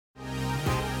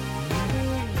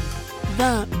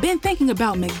Been thinking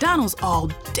about McDonald's all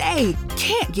day.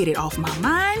 Can't get it off my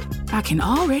mind. I can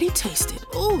already taste it.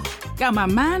 Ooh, got my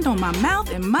mind on my mouth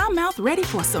and my mouth ready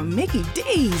for some Mickey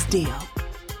D's deal.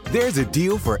 There's a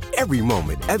deal for every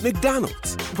moment at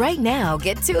McDonald's. Right now,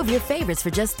 get 2 of your favorites for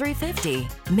just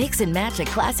 $3.50. Mix and match a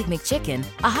classic McChicken,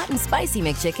 a hot and spicy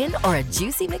McChicken, or a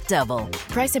juicy McDouble.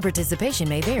 Price and participation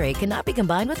may vary. Cannot be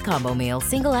combined with combo meal.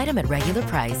 Single item at regular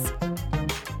price.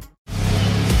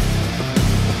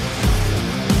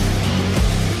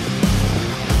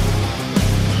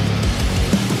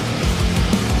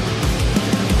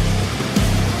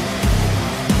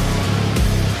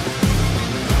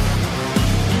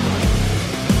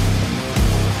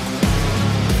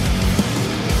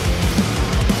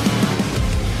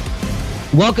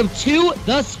 Welcome to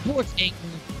the Sports Anchor,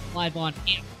 live on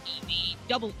AMPTV,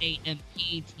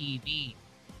 AAMP TV.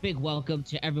 Big welcome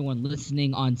to everyone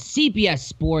listening on CBS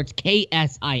Sports,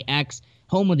 KSIX,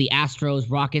 home of the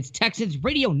Astros, Rockets, Texans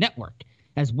Radio Network,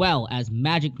 as well as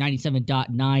Magic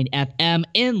 97.9 FM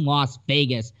in Las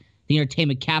Vegas, the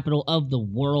entertainment capital of the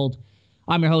world.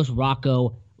 I'm your host,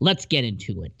 Rocco. Let's get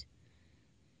into it.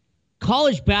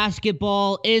 College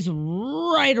basketball is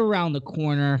right around the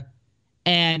corner,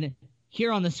 and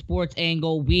here on the Sports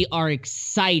Angle, we are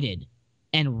excited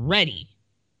and ready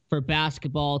for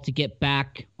basketball to get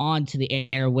back onto the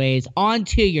airways,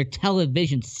 onto your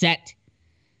television set.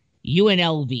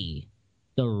 UNLV,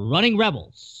 the Running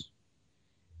Rebels,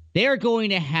 they're going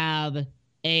to have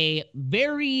a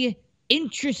very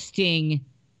interesting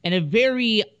and a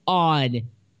very odd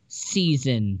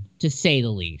season, to say the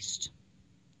least.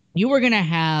 You are going to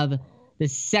have the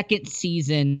second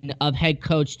season of head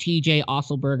coach TJ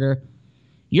Otzelberger.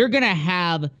 You're going to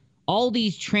have all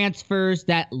these transfers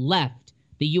that left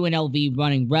the UNLV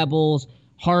Running Rebels.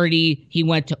 Hardy, he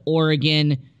went to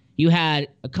Oregon. You had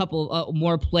a couple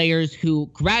more players who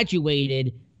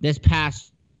graduated this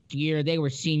past year. They were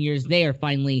seniors. They are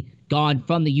finally gone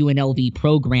from the UNLV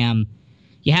program.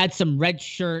 You had some red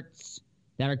shirts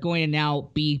that are going to now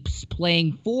be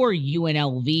playing for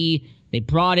UNLV. They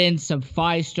brought in some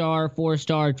 5-star,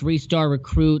 4-star, 3-star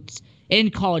recruits. In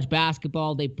college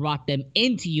basketball, they brought them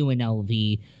into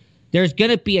UNLV. There's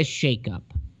going to be a shakeup.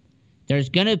 There's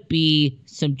going to be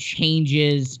some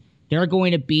changes. There are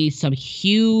going to be some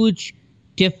huge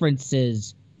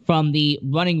differences from the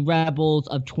Running Rebels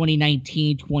of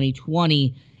 2019,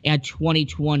 2020, and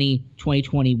 2020,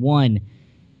 2021.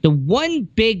 The one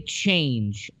big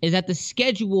change is that the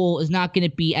schedule is not going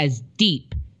to be as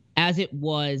deep as it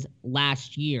was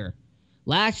last year.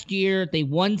 Last year, they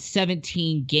won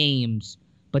 17 games,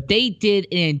 but they did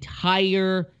an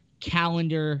entire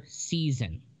calendar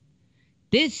season.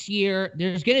 This year,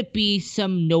 there's going to be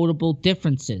some notable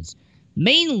differences.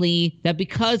 Mainly that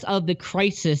because of the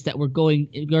crisis that we're going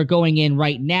in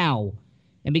right now,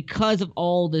 and because of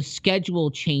all the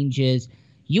schedule changes,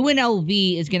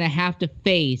 UNLV is going to have to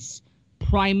face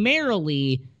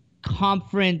primarily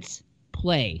conference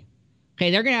play.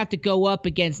 Okay, they're going to have to go up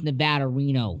against Nevada,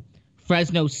 Reno,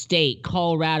 Fresno State,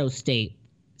 Colorado State,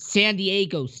 San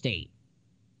Diego State.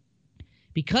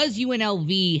 Because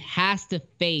UNLV has to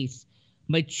face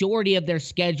majority of their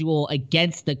schedule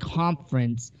against the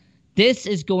conference, this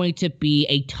is going to be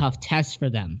a tough test for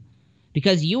them.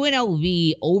 Because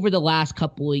UNLV, over the last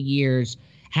couple of years,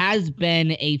 has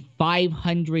been a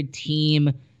 500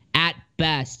 team at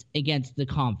best against the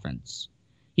conference.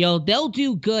 You know, they'll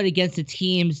do good against the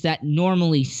teams that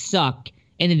normally suck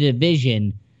in the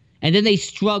division, and then they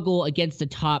struggle against the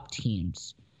top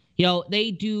teams. You know,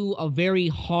 they do a very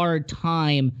hard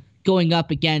time going up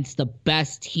against the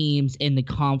best teams in the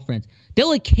conference.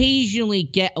 They'll occasionally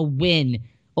get a win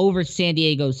over San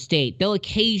Diego State. They'll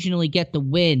occasionally get the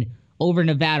win over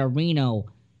Nevada, Reno,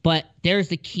 but there's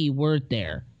the key word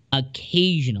there,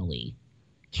 occasionally.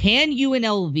 Can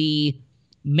UNLV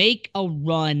make a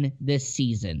run this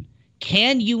season?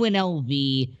 Can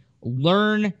UNLV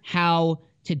learn how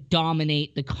to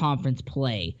dominate the conference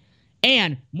play?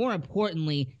 And more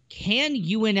importantly, can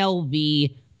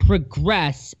UNLV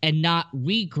progress and not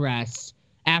regress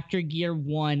after year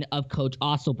one of Coach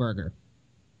Otzelberger?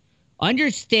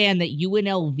 Understand that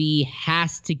UNLV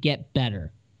has to get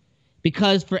better,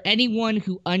 because for anyone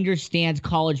who understands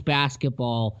college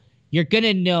basketball, you're going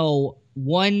to know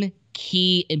one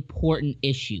key important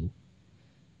issue.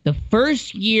 The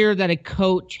first year that a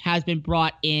coach has been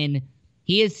brought in,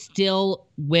 he is still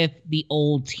with the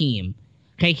old team.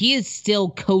 Okay, he is still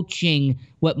coaching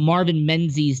what Marvin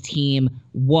Menzies' team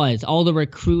was. All the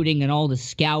recruiting and all the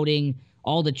scouting,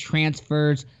 all the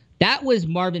transfers. That was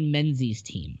Marvin Menzies'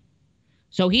 team.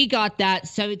 So he got that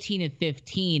 17 and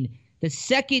 15. The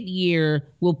second year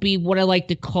will be what I like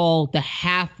to call the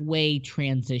halfway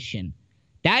transition.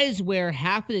 That is where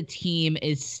half of the team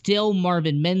is still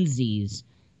Marvin Menzies,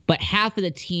 but half of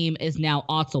the team is now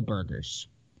Otzelberger's.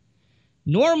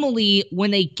 Normally,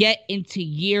 when they get into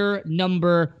year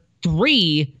number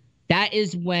 3, that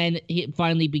is when it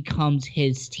finally becomes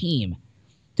his team.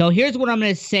 So here's what I'm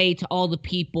going to say to all the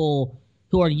people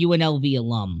who are UNLV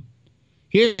alum.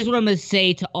 Here's what I'm going to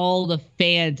say to all the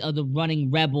fans of the Running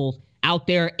Rebels out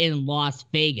there in Las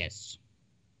Vegas.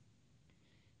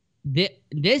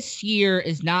 This year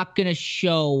is not going to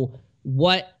show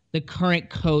what the current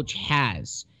coach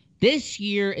has. This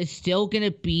year is still going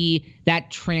to be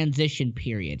that transition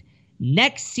period.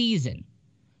 Next season,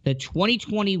 the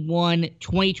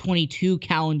 2021-2022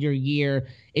 calendar year,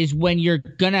 is when you're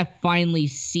going to finally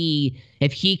see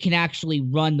if he can actually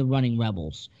run the Running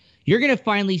Rebels. You're going to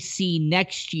finally see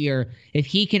next year if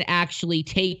he can actually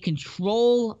take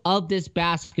control of this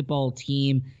basketball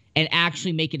team and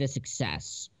actually make it a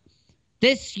success.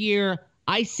 This year,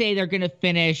 I say they're going to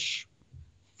finish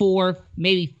 4th,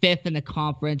 maybe 5th in the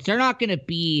conference. They're not going to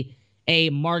be a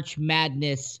March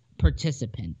Madness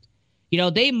participant.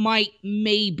 They might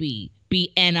maybe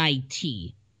be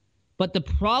NIT. But the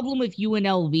problem with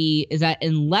UNLV is that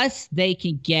unless they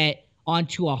can get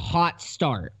onto a hot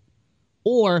start,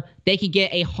 or they can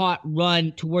get a hot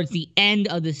run towards the end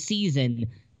of the season,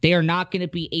 they are not going to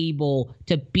be able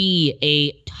to be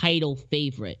a title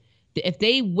favorite. If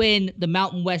they win the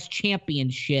Mountain West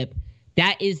Championship,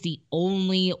 that is the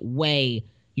only way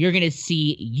you're going to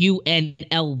see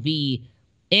UNLV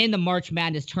in the March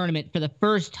Madness tournament for the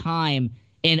first time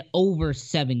in over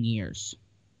 7 years.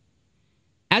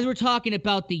 As we're talking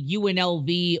about the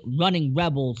UNLV Running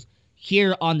Rebels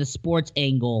here on the Sports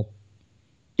Angle,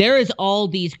 there is all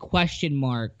these question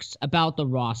marks about the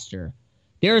roster.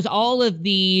 There's all of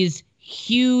these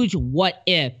huge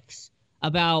what-ifs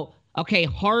about, okay,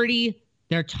 Hardy,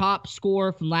 their top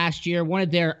scorer from last year, one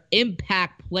of their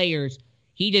impact players,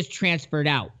 he just transferred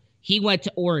out. He went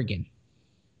to Oregon.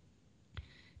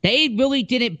 They really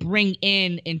didn't bring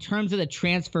in terms of the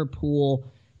transfer pool,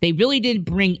 they really didn't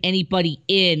bring anybody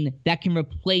in that can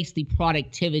replace the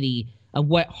productivity of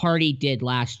what Hardy did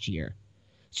last year.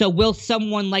 So will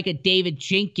someone like a David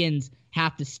Jenkins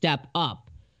have to step up?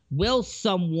 Will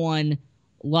someone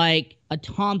like a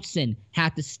Thompson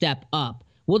have to step up?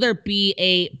 Will there be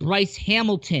a Bryce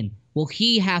Hamilton? Will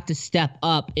he have to step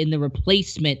up in the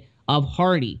replacement of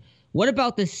Hardy? What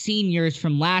about the seniors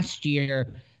from last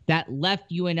year that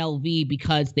left UNLV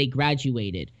because they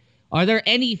graduated? Are there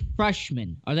any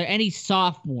freshmen? Are there any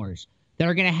sophomores that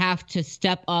are going to have to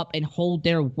step up and hold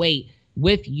their weight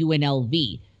with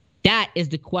UNLV? That is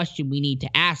the question we need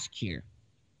to ask here.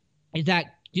 Is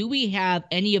that, do we have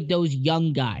any of those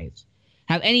young guys,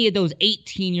 have any of those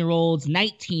 18-year-olds,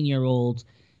 19-year-olds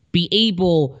be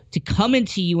able to come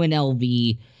into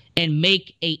UNLV and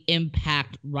make an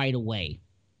impact right away?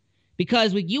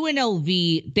 Because with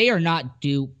UNLV, they are not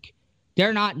Duke.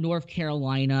 They're not North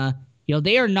Carolina.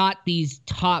 They are not these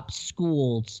top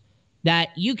schools that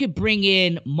you could bring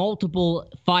in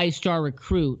multiple 5-star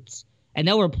recruits and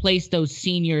they'll replace those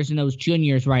seniors and those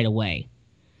juniors right away.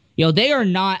 They are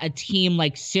not a team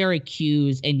like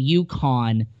Syracuse and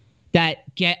UConn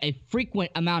that get a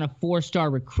frequent amount of 4-star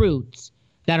recruits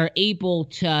that are able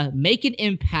to make an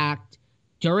impact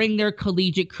during their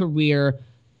collegiate career,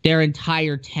 their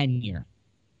entire tenure.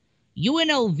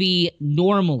 UNLV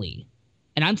normally,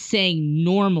 and I'm saying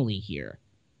normally here,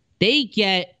 they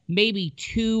get maybe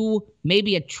 2,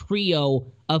 maybe a trio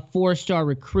of 4-star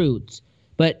recruits.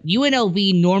 But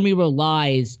UNLV normally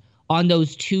relies on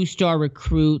those 2-star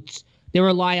recruits. They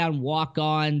rely on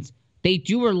walk-ons. They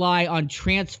do rely on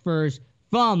transfers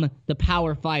from the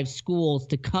Power 5 schools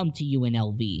to come to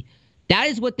UNLV. That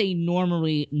is what they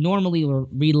normally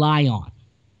rely on.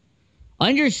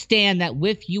 Understand that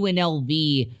with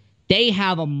UNLV, they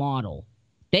have a model.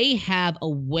 They have a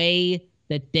way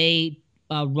that they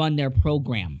run their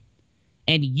program.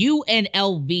 And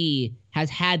UNLV has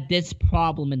had this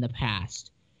problem in the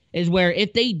past, is where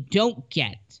if they don't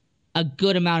get a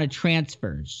good amount of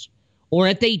transfers, or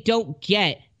if they don't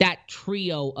get that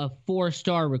trio of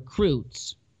 4-star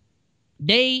recruits,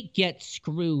 they get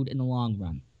screwed in the long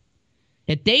run.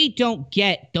 If they don't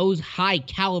get those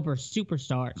high-caliber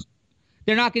superstars,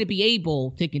 they're not going to be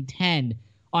able to contend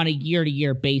on a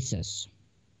year-to-year basis.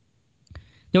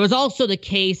 There was also the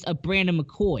case of Brandon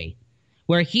McCoy,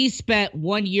 where he spent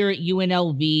 1 year at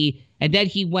UNLV and then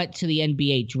he went to the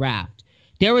NBA draft.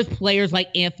 There was players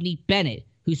like Anthony Bennett,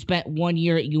 who spent 1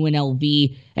 year at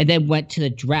UNLV and then went to the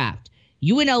draft.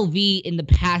 UNLV in the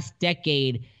past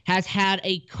decade has had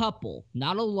a couple,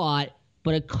 not a lot,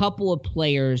 but a couple of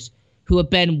players who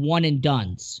have been one and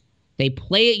dones. They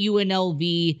play at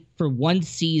UNLV for one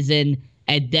season,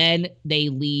 and then they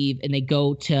leave and they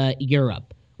go to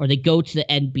Europe, or they go to the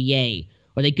NBA,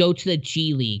 or they go to the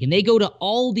G League, and they go to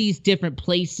all these different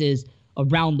places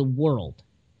around the world.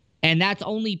 And that's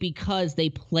only because they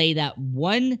play that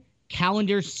one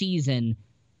calendar season,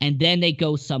 and then they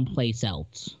go someplace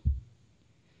else.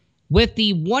 With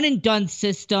the one-and-done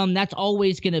system, that's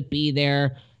always going to be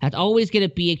there. That's always going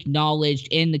to be acknowledged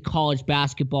in the college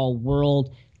basketball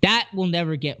world. That will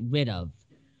never get rid of.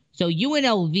 So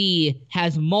UNLV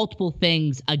has multiple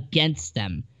things against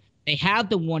them. They have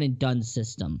the one-and-done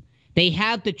system. They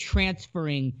have the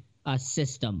transferring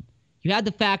system. You have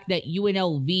the fact that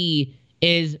UNLV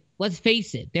is, let's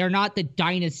face it, they're not the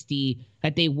dynasty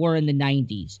that they were in the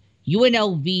 90s.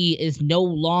 UNLV is no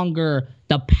longer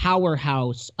the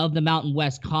powerhouse of the Mountain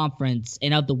West Conference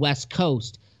and of the West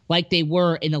Coast like they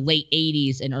were in the late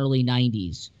 80s and early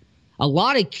 90s. A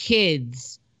lot of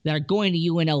kids that are going to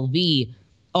UNLV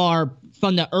are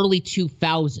from the early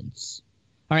 2000s.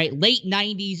 All right, late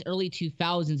 90s, early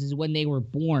 2000s is when they were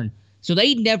born. So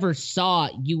they never saw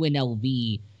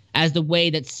UNLV as the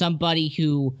way that somebody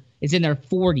who is in their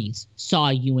 40s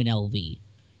saw UNLV.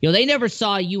 They never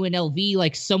saw UNLV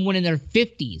like someone in their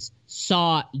 50s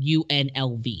saw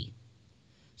UNLV.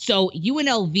 So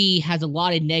UNLV has a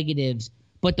lot of negatives,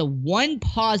 but the one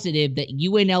positive that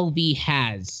UNLV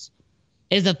has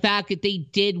is the fact that they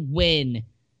did win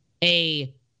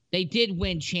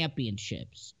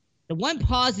championships. The one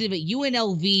positive that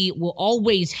UNLV will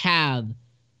always have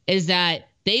is that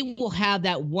they will have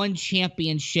that one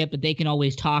championship that they can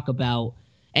always talk about.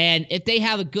 And if they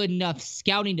have a good enough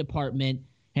scouting department,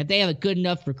 and if they have a good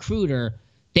enough recruiter,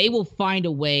 they will find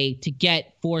a way to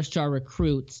get 4-star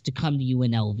recruits to come to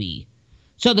UNLV.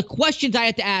 So the questions I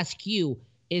have to ask you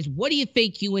is, what do you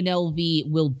think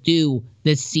UNLV will do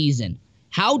this season?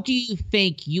 How do you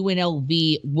think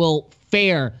UNLV will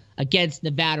fare against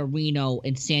Nevada, Reno,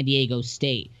 and San Diego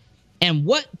State? And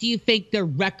what do you think their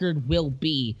record will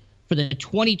be for the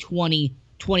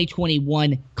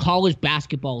 2020-2021 college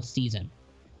basketball season?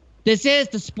 This is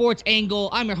the Sports Angle.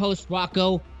 I'm your host,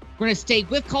 Rocco. We're going to stay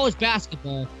with college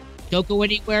basketball. Don't go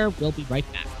anywhere. We'll be right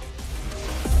back.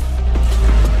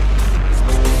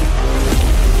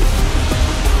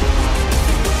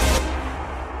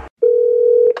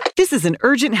 This is an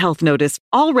urgent health notice.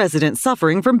 All residents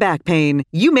suffering from back pain.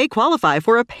 You may qualify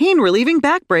for a pain-relieving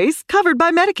back brace covered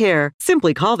by Medicare.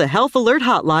 Simply call the Health Alert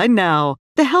Hotline now.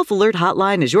 The Health Alert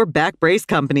Hotline is your back brace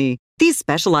company. These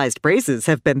specialized braces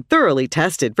have been thoroughly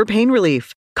tested for pain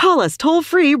relief. Call us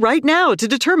toll-free right now to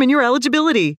determine your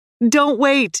eligibility. Don't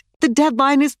wait. The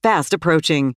deadline is fast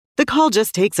approaching. The call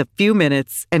just takes a few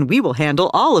minutes, and we will handle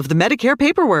all of the Medicare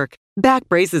paperwork. Back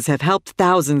braces have helped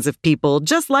thousands of people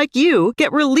just like you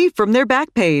get relief from their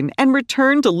back pain and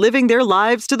return to living their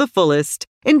lives to the fullest,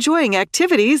 enjoying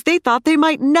activities they thought they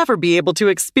might never be able to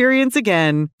experience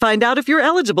again. Find out if you're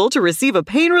eligible to receive a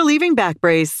pain-relieving back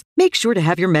brace. Make sure to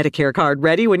have your Medicare card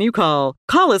ready when you call.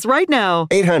 Call us right now.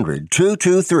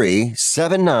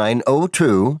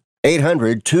 800-223-7902.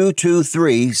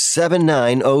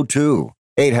 800-223-7902.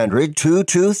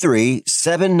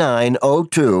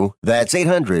 800-223-7902. That's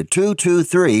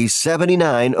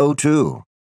 800-223-7902.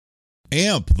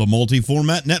 AMP, the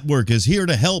multi-format network, is here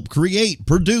to help create,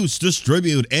 produce,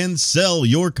 distribute, and sell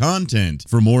your content.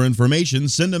 For more information,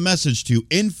 send a message to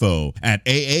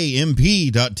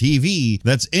info@aamp.tv.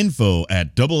 That's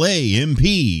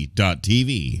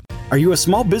info@aamp.tv. Are you a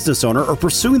small business owner or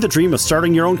pursuing the dream of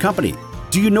starting your own company?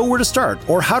 Do you know where to start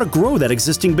or how to grow that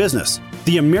existing business?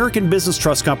 The American Business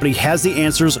Trust Company has the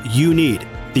answers you need.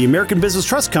 The American Business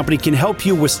Trust Company can help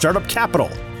you with startup capital,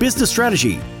 business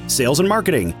strategy, sales and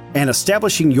marketing, and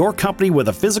establishing your company with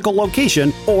a physical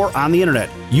location or on the internet.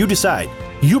 You decide.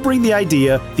 You bring the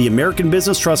idea, the American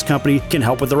Business Trust Company can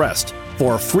help with the rest.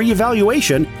 For a free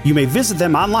evaluation, you may visit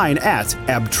them online at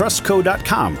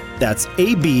abtrustco.com. That's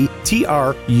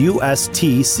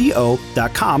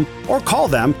abtrustco.com, or call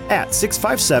them at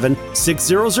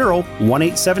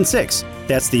 657-600-1876.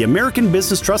 That's the American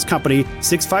Business Trust Company,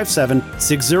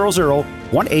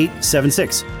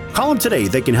 657-600-1876. Call them today.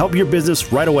 They can help your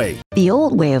business right away. The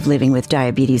old way of living with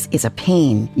diabetes is a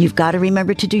pain. You've got to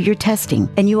remember to do your testing,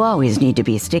 and you always need to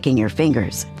be sticking your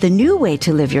fingers. The new way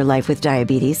to live your life with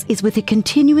diabetes is with a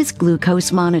continuous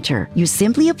glucose monitor. You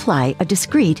simply apply a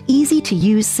discreet,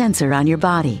 easy-to-use sensor on your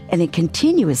body, and it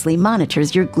continuously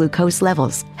monitors your glucose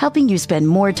levels, helping you spend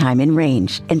more time in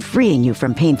range and freeing you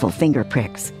from painful finger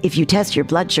pricks. If you test your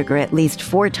blood sugar at least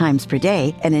 4 times per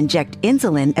day and inject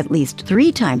insulin at least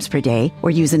 3 times per day, or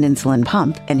use an insulin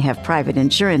pump and have private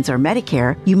insurance or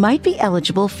Medicare, you might be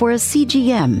eligible for a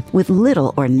CGM with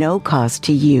little or no cost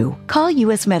to you. Call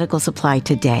U.S. Medical Supply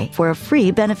today for a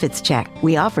free benefits check.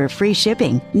 We offer free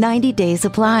shipping, 90-day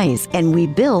supplies, and we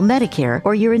bill Medicare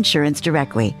or your insurance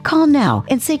directly. Call now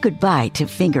and say goodbye to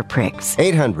finger pricks.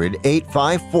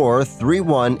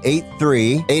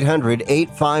 800-854-3183.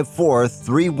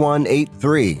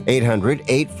 800-854-3183.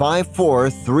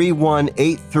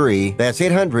 800-854-3183. That's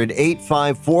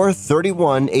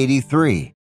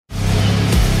 800-854-3183.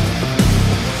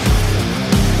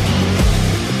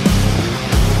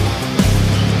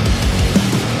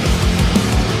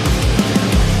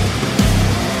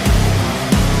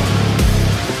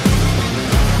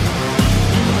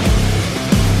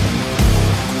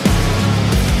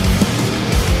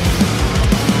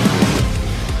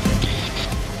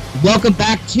 Welcome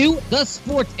back to The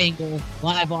Sports Angle,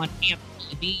 live on AMP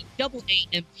TV,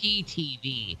 AMP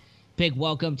TV. Big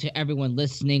welcome to everyone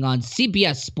listening on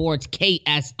CBS Sports,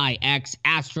 KSIX,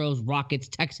 Astros, Rockets,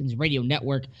 Texans Radio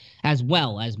Network, as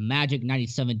well as Magic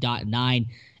 97.9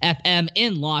 FM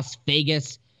in Las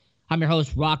Vegas. I'm your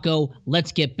host, Rocco.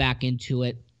 Let's get back into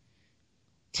it.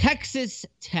 Texas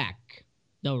Tech,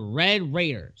 the Red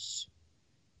Raiders,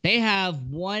 they have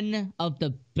one of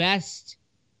the best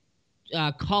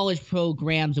college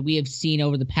programs that we have seen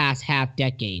over the past half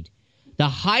decade. The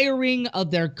hiring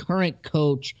of their current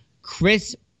coach,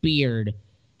 Chris Beard,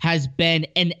 has been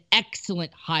an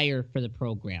excellent hire for the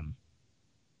program.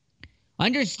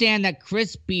 Understand that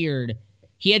Chris Beard,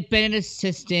 he had been an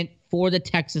assistant for the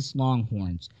Texas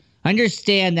Longhorns.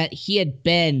 Understand that he had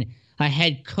been a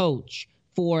head coach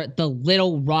for the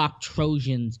Little Rock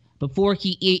Trojans before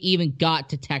he even got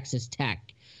to Texas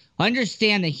Tech.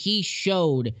 Understand that he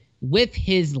showed with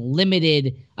his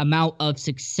limited amount of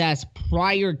success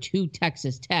prior to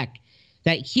Texas Tech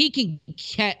that he can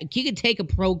take a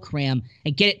program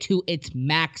and get it to its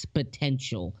max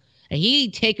potential. And he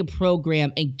can take a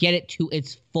program and get it to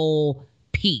its full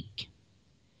peak.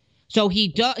 So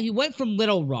he went from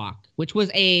Little Rock, which was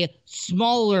a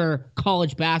smaller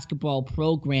college basketball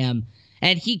program,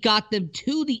 and he got them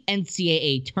to the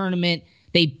NCAA tournament.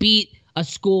 They beat a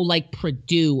school like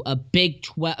Purdue, a Big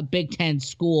Ten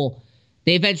school.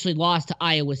 They eventually lost to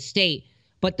Iowa State.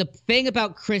 But the thing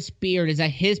about Chris Beard is that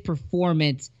his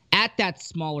performance at that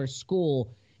smaller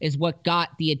school is what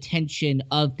got the attention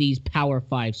of these Power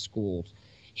 5 schools.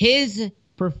 His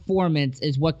performance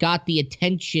is what got the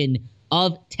attention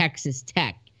of Texas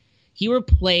Tech. He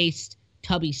replaced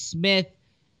Tubby Smith,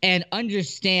 and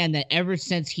understand that ever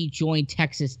since he joined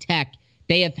Texas Tech,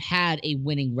 they have had a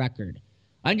winning record.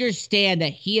 Understand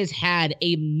that he has had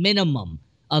a minimum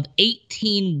of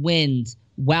 18 wins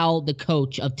while the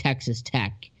coach of Texas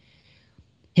Tech.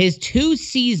 His 2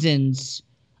 seasons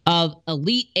of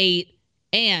Elite Eight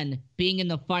and being in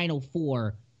the Final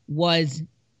Four was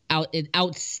an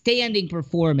outstanding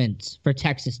performance for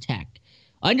Texas Tech.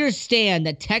 Understand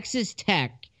that Texas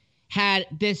Tech had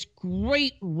this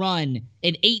great run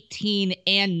in 18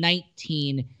 and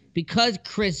 19 because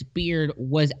Chris Beard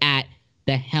was at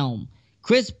the helm.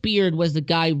 Chris Beard was the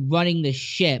guy running the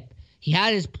ship. He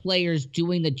had his players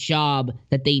doing the job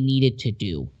that they needed to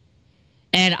do.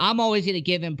 And I'm always going to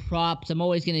give him props. I'm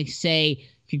always going to say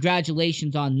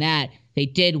congratulations on that. They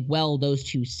did well those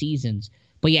 2 seasons.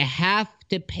 But you have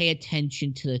to pay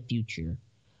attention to the future.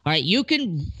 All right, you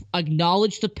can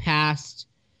acknowledge the past.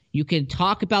 You can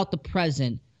talk about the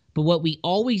present. But what we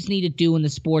always need to do in the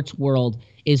sports world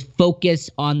is focus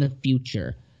on the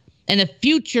future. And the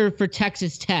future for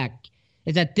Texas Tech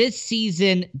is that this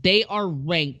season they are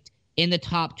ranked in the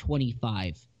top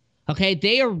 25. Okay,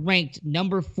 they are ranked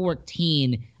number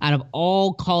 14 out of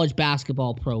all college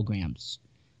basketball programs.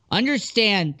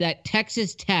 Understand that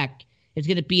Texas Tech is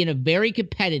going to be in a very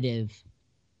competitive,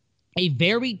 a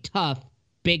very tough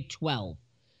Big 12.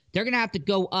 They're going to have to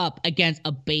go up against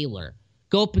a Baylor,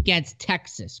 go up against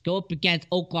Texas, go up against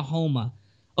Oklahoma,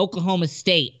 Oklahoma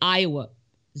State, Iowa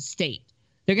State.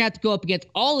 They're going to have to go up against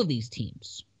all of these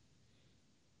teams.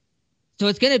 So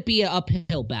it's going to be an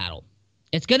uphill battle.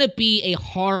 It's going to be a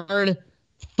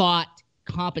hard-fought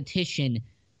competition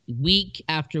week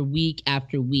after week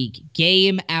after week,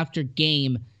 game after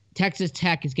game, Texas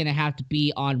Tech is going to have to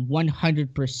be on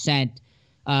 100%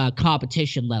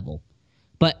 competition level.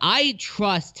 But I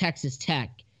trust Texas Tech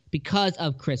because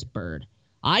of Chris Bird.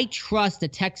 I trust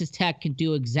that Texas Tech can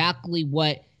do exactly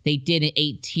what they did in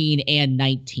 18 and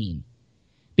 19.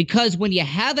 Because when you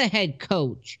have a head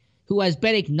coach who has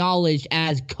been acknowledged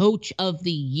as coach of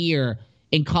the year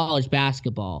in college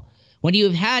basketball, when you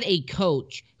have had a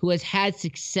coach who has had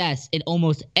success in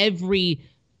almost every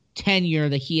tenure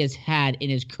that he has had in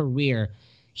his career,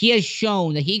 he has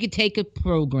shown that he could take a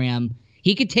program,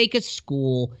 he could take a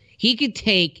school, he could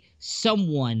take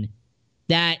someone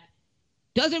that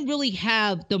doesn't really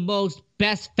have the most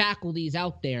best faculties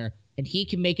out there, and he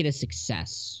can make it a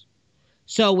success.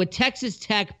 So with Texas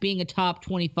Tech being a top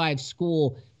 25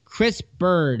 school, Chris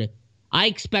Bird, I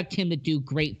expect him to do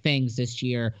great things this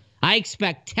year. I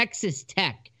expect Texas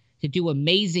Tech to do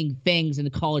amazing things in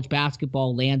the college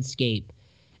basketball landscape.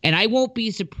 And I won't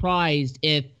be surprised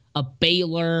if a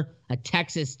Baylor, a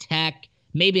Texas Tech,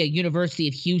 maybe a University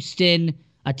of Houston,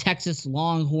 a Texas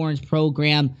Longhorns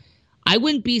program, I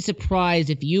wouldn't be surprised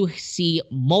if you see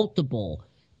multiple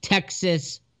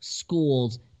Texas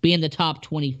schools be in the top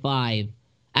 25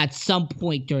 at some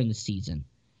point during the season.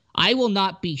 I will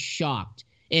not be shocked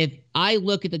if I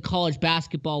look at the college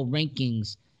basketball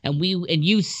rankings and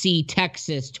you see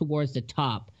Texas towards the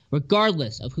top,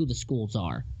 regardless of who the schools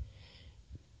are.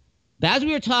 But as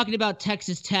we were talking about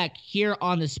Texas Tech here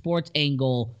on the Sports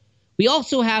Angle, we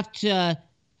also have to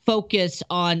focus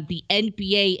on the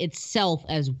NBA itself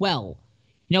as well.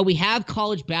 You know, we have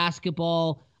college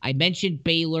basketball. I mentioned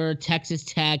Baylor, Texas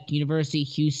Tech, University of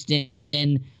Houston,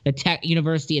 the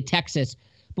University of Texas.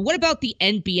 But what about the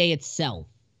NBA itself?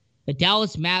 The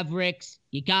Dallas Mavericks,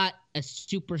 you got a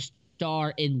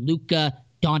superstar in Luka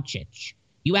Doncic.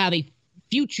 You have a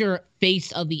future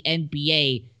face of the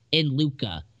NBA in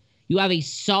Luka. You have a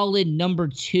solid number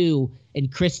 2 in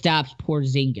Kristaps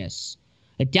Porzingis.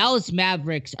 The Dallas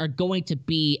Mavericks are going to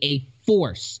be a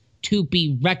force to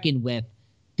be reckoned with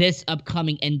this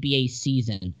upcoming NBA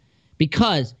season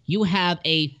because you have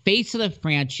a face of the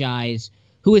franchise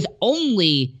who is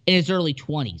only in his early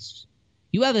 20s.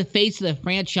 You have a face of the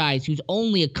franchise who's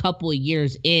only a couple of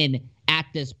years in at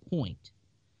this point.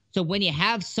 So when you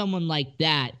have someone like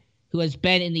that who has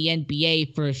been in the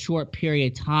NBA for a short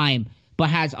period of time but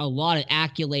has a lot of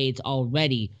accolades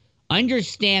already,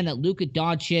 understand that Luka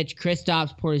Doncic,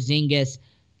 Kristaps Porzingis,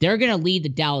 they're going to lead the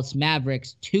Dallas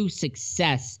Mavericks to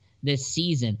success this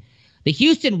season. The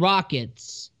Houston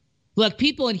Rockets, look,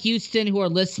 people in Houston who are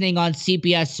listening on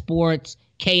CBS Sports,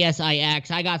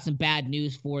 KSIX, I got some bad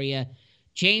news for you.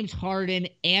 James Harden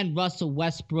and Russell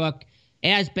Westbrook, it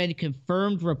has been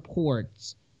confirmed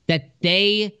reports that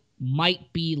they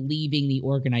might be leaving the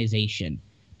organization.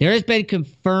 There has been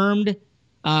confirmed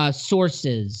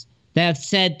sources that have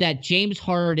said that James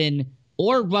Harden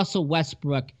or Russell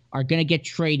Westbrook are going to get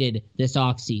traded this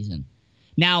offseason.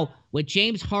 Now, with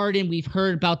James Harden, we've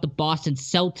heard about the Boston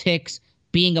Celtics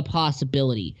being a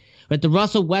possibility. With the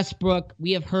Russell Westbrook,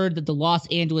 we have heard that the Los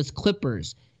Angeles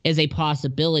Clippers is a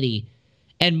possibility.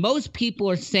 And most people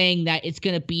are saying that it's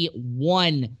going to be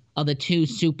one of the two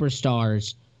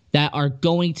superstars that are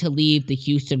going to leave the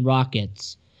Houston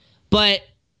Rockets. But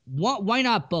why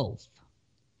not both?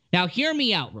 Now, hear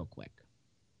me out real quick.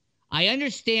 I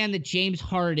understand that James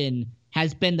Harden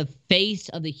has been the face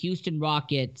of the Houston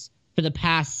Rockets for the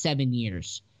past 7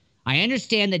 years. I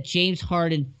understand that James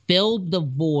Harden filled the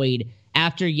void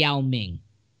after Yao Ming.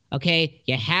 Okay,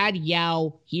 you had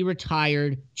Yao, he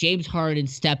retired. James Harden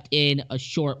stepped in a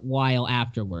short while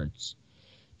afterwards.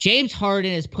 James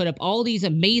Harden has put up all these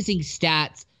amazing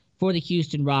stats for the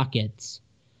Houston Rockets.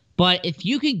 But if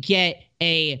you could get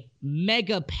a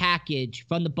mega package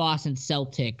from the Boston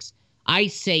Celtics, I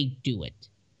say do it.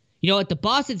 You know what? The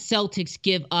Boston Celtics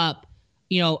give up,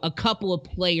 a couple of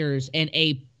players and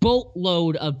a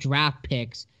boatload of draft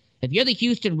picks. If you're the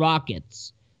Houston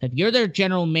Rockets, if you're their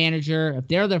general manager, if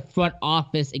they're their front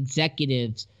office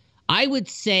executives, I would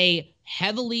say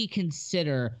heavily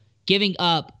consider giving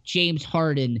up James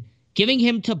Harden, giving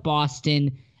him to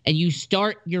Boston, and you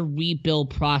start your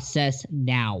rebuild process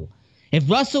now. If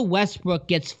Russell Westbrook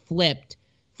gets flipped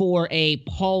for a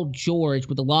Paul George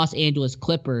with the Los Angeles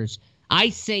Clippers, I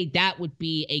say that would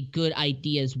be a good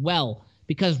idea as well,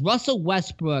 because Russell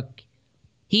Westbrook,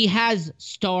 he has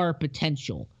star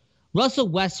potential. Russell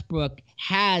Westbrook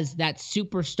has that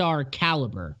superstar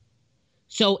caliber.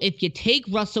 So if you take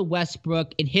Russell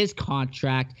Westbrook in his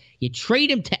contract, you trade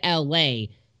him to LA,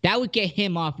 that would get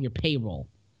him off your payroll.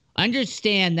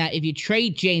 Understand that if you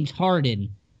trade James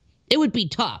Harden, it would be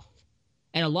tough.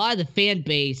 And a lot of the fan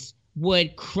base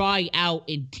would cry out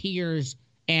in tears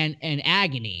and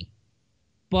agony.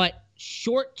 But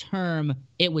short term,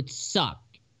 it would suck.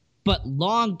 But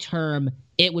long term,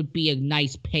 it would be a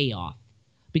nice payoff.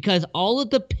 Because all of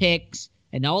the picks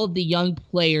and all of the young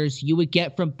players you would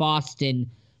get from Boston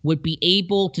would be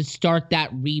able to start that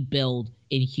rebuild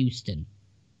in Houston.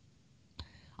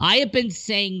 I have been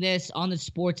saying this on the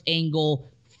Sports Angle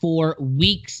for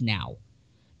weeks now,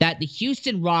 that the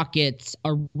Houston Rockets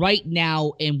are right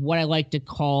now in what I like to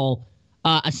call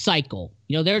a cycle.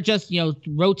 They're just,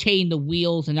 rotating the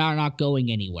wheels and are not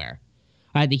going anywhere.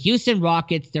 The Houston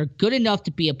Rockets, they're good enough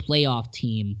to be a playoff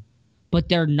team, but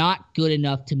they're not good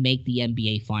enough to make the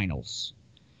NBA Finals.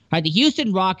 The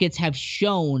Houston Rockets have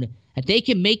shown that they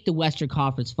can make the Western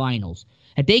Conference Finals,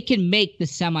 that they can make the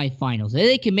semifinals, that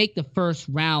they can make the first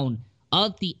round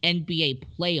of the NBA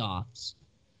playoffs.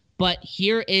 But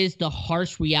here is the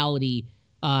harsh reality,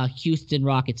 Houston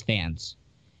Rockets fans,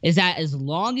 is that as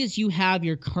long as you have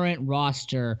your current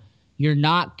roster, you're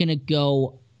not going to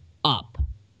go up.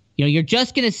 You're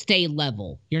just going to stay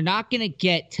level. You're not going to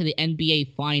get to the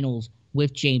NBA Finals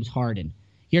with James Harden.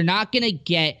 You're not going to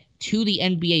get to the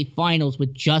NBA Finals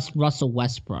with just Russell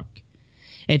Westbrook.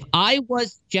 If I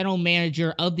was general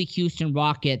manager of the Houston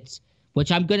Rockets,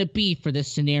 which I'm going to be for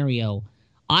this scenario,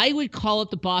 I would call up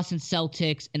the Boston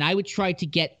Celtics and I would try to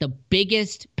get the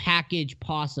biggest package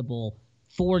possible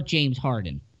for James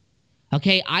Harden.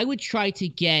 Okay, I would try to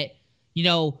get,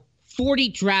 40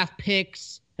 draft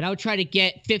picks, and I would try to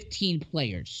get 15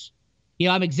 players.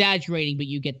 I'm exaggerating, but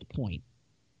you get the point.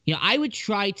 I would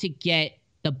try to get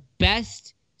the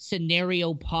best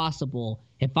scenario possible.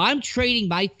 If I'm trading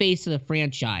my face of the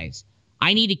franchise,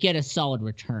 I need to get a solid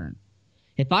return.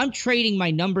 If I'm trading my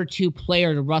number 2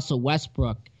 player to Russell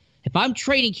Westbrook, if I'm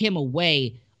trading him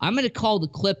away, I'm going to call the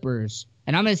Clippers,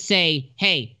 and I'm going to say,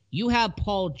 hey, you have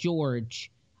Paul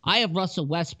George, I have Russell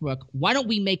Westbrook. Why don't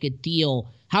we make a deal?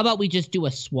 How about we just do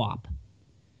a swap?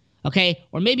 Okay?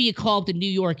 Or maybe you call up the New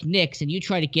York Knicks and you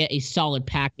try to get a solid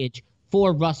package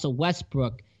for Russell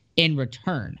Westbrook in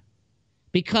return.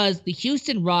 Because the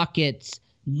Houston Rockets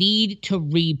need to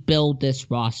rebuild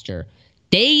this roster.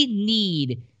 They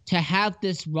need to have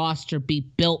this roster be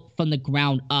built from the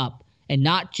ground up and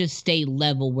not just stay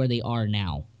level where they are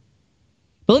now.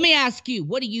 But let me ask you,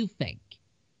 what do you think?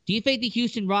 Do you think the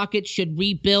Houston Rockets should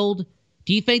rebuild?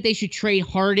 Do you think they should trade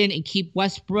Harden and keep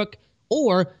Westbrook?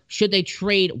 Or should they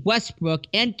trade Westbrook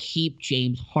and keep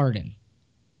James Harden?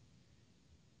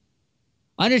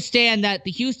 Understand that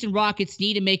the Houston Rockets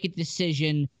need to make a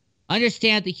decision.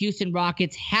 Understand the Houston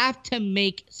Rockets have to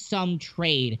make some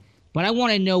trade. But I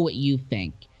want to know what you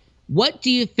think. What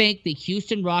do you think the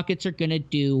Houston Rockets are going to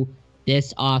do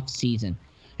this offseason?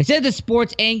 Instead of the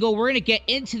Sports Angle, we're going to get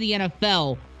into the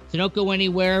NFL. So don't go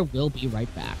anywhere. We'll be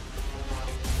right back.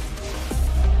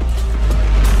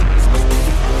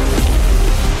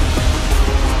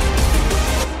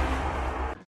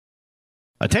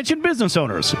 Attention business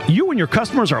owners, you and your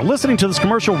customers are listening to this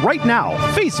commercial right now.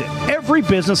 Face it, every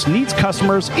business needs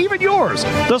customers, even yours.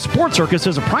 The Sports Circus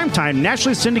is a primetime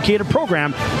nationally syndicated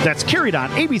program that's carried on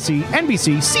ABC,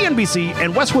 NBC, CNBC,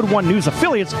 and Westwood One News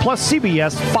affiliates, plus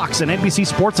CBS, Fox, and NBC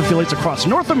sports affiliates across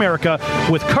North America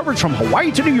with coverage from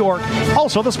Hawaii to New York.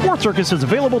 Also, the Sports Circus is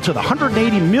available to the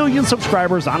 180 million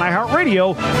subscribers on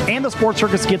iHeartRadio, and the Sports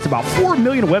Circus gets about 4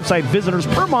 million website visitors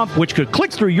per month, which could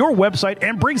click through your website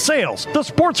and bring sales.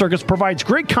 The Sports Circus provides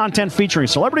great content featuring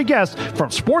celebrity guests from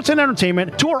sports and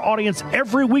entertainment to our audience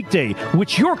every weekday,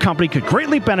 which your company could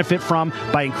greatly benefit from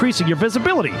by increasing your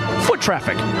visibility, foot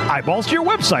traffic, eyeballs to your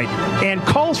website, and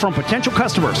calls from potential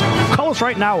customers. Call us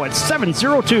right now at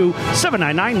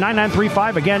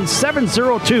 702-799-9935. Again,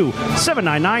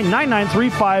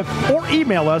 702-799-9935, or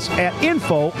email us at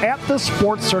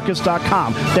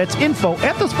info@thesportscircus.com. That's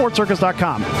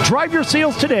info@thesportscircus.com. Drive your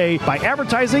sales today by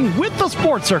advertising with the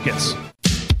Sports Circus.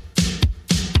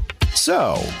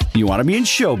 So, you want to be in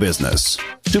show business.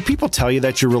 Do people tell you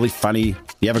that you're really funny,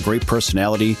 you have a great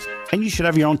personality, and you should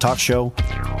have your own talk show?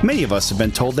 Many of us have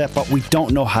been told that, but we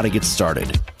don't know how to get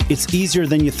started. It's easier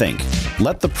than you think.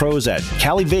 Let the pros at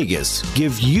Cali Vegas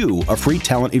give you a free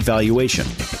talent evaluation.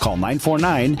 Call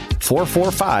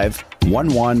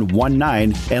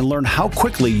 949-445-1119 and learn how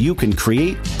quickly you can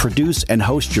create, produce, and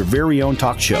host your very own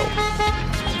talk show.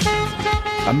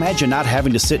 Imagine not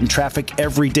having to sit in traffic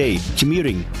every day,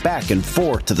 commuting back and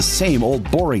forth to the same old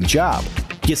boring job.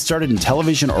 Get started in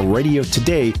television or radio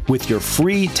today with your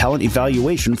free talent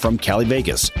evaluation from Cali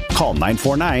Vegas. Call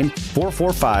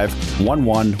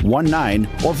 949-445-1119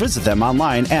 or visit them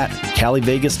online at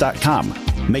calivegas.com.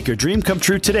 Make your dream come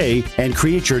true today and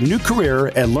create your new career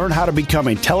and learn how to become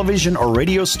a television or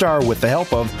radio star with the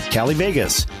help of Cali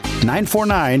Vegas.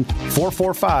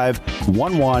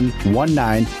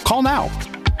 949-445-1119. Call now.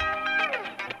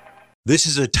 This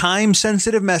is a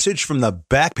time-sensitive message from the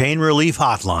Back Pain Relief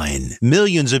Hotline.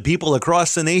 Millions of people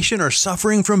across the nation are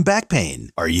suffering from back pain.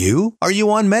 Are you? Are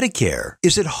you on Medicare?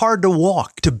 Is it hard to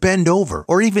walk, to bend over,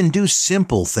 or even do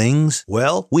simple things?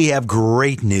 Well, we have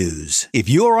great news. If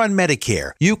you're on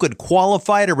Medicare, you could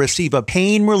qualify to receive a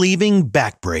pain-relieving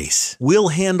back brace. We'll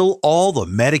handle all the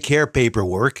Medicare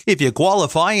paperwork if you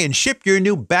qualify and ship your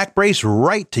new back brace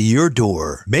right to your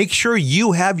door. Make sure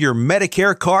you have your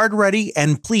Medicare card ready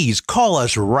and please call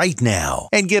us right now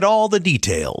and get all the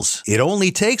details. It only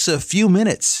takes a few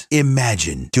minutes.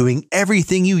 Imagine doing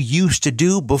everything you used to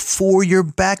do before your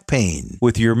back pain.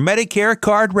 With your Medicare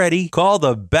card ready, call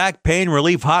the Back Pain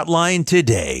Relief Hotline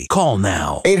today. Call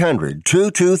now.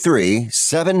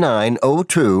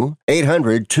 800-223-7902.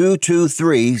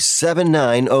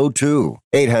 800-223-7902.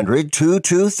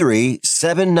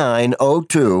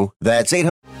 800-223-7902. That's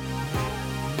 800.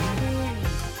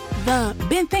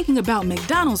 Been thinking about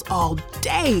McDonald's all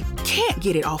day. Can't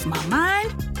get it off my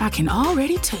mind. I can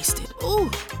already taste it.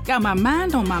 Ooh, got my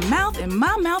mind on my mouth and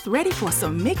my mouth ready for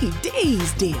some Mickey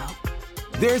D's deal.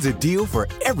 There's a deal for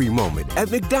every moment at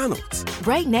McDonald's.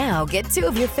 Right now, get 2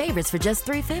 of your favorites for just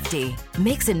 $3.50.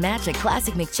 Mix and match a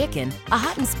classic McChicken, a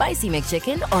hot and spicy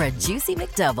McChicken, or a juicy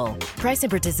McDouble. Price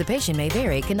and participation may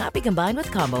vary. Cannot be combined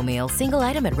with combo meal. Single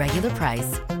item at regular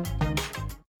price.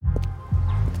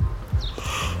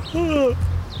 The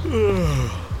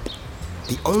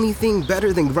only thing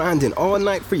better than grinding all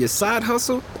night for your side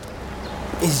hustle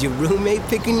is your roommate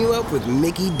picking you up with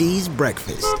Mickey D's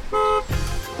breakfast.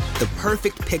 The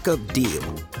perfect pickup deal.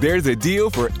 There's a deal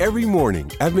for every morning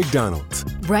at McDonald's.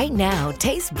 Right now,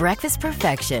 taste breakfast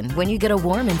perfection when you get a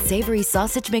warm and savory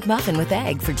sausage McMuffin with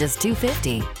egg for just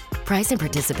 $2.50. Price and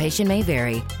participation may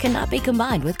vary. Cannot be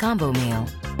combined with combo meal.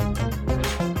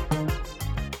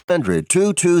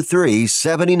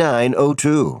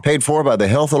 800-223-7902. Paid for by the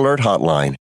Health Alert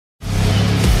Hotline.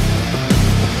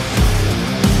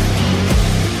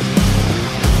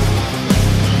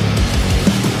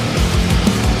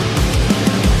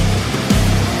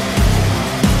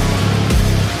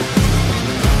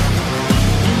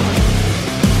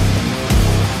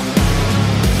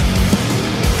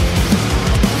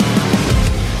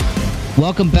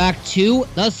 Welcome back to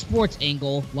The Sports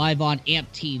Angle, live on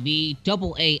AMP TV,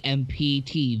 AAMP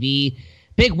TV.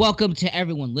 Big welcome to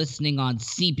everyone listening on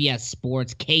CBS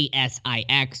Sports,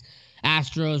 KSIX,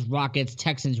 Astros, Rockets,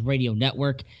 Texans Radio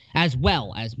Network, as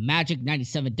well as Magic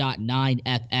 97.9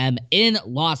 FM in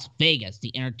Las Vegas,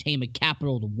 the entertainment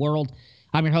capital of the world.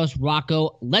 I'm your host,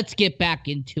 Rocco. Let's get back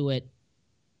into it.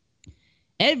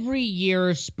 Every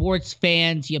year, sports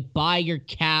fans, you buy your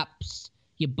caps,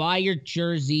 you buy your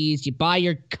jerseys, you buy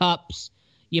your cups,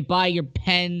 you buy your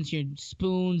pens, your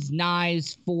spoons,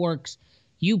 knives, forks,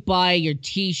 you buy your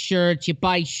t-shirts, you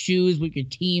buy shoes with your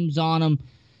teams on them.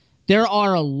 There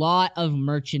are a lot of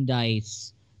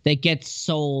merchandise that gets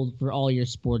sold for all your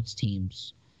sports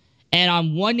teams. And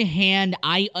on one hand,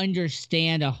 I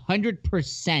understand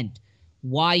 100%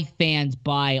 why fans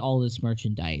buy all this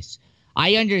merchandise.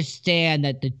 I understand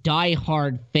that the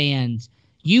diehard fans,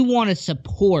 you want to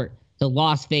support the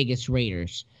Las Vegas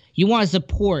Raiders. You want to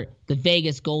support the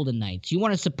Vegas Golden Knights. You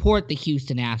want to support the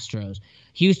Houston Astros,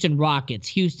 Houston Rockets,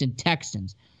 Houston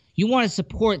Texans. You want to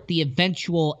support the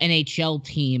eventual NHL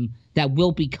team that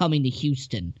will be coming to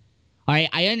Houston. All right,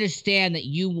 I understand that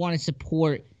you want to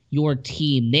support your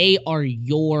team. They are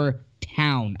your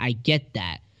town. I get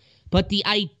that. But the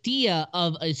idea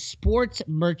of a sports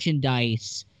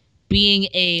merchandise being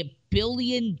a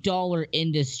billion-dollar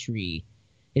industry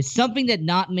is something that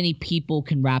not many people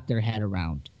can wrap their head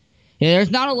around.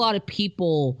 There's not a lot of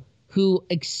people who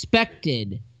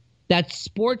expected that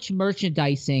sports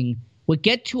merchandising would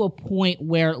get to a point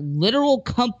where literal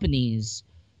companies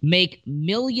make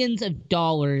millions of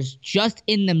dollars just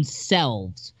in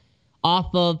themselves off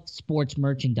of sports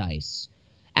merchandise.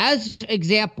 As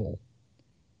example,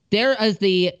 there is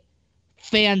the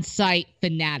fan site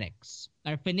Fanatics.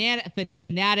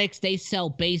 Fanatics, they sell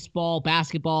baseball,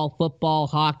 basketball, football,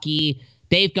 hockey.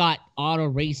 They've got auto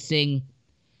racing.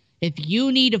 If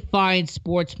you need to find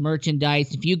sports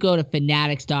merchandise, if you go to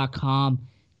fanatics.com,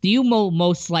 you will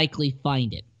most likely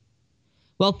find it.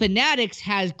 Well, Fanatics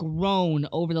has grown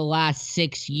over the last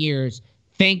 6 years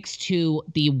thanks to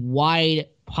the wide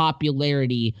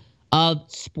popularity of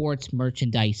sports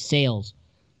merchandise sales.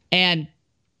 And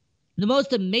the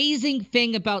most amazing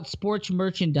thing about sports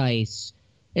merchandise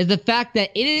is the fact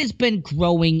that it has been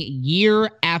growing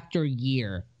year after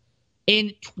year.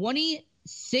 In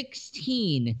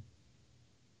 2016,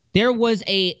 there was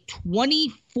a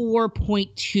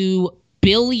 $24.2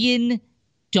 billion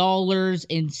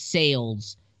in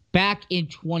sales back in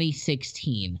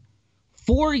 2016.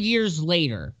 4 years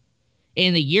later,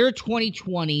 in the year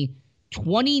 2020,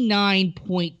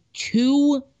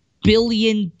 $29.2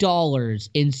 billion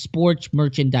in sports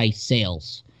merchandise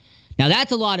sales. Now,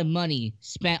 that's a lot of money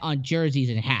spent on jerseys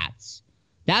and hats.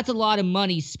 That's a lot of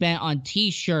money spent on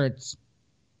T-shirts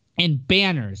and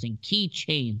banners and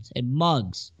keychains and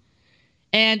mugs.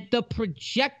 And the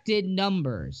projected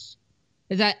numbers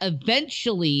is that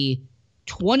eventually,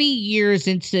 20 years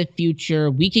into the future,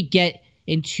 we could get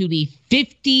into the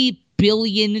 $50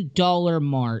 billion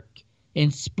mark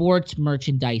in sports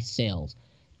merchandise sales.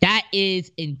 That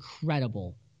is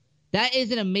incredible. That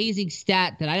is an amazing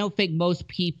stat that I don't think most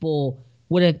people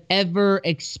would have ever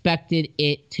expected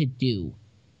it to do.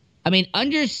 I mean,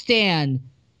 understand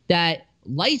that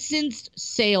licensed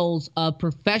sales of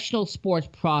professional sports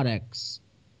products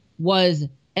was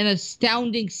an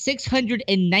astounding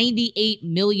 $698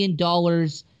 million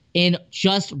in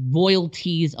just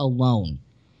royalties alone.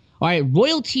 All right,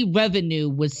 royalty revenue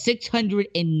was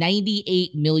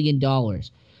 $698 million.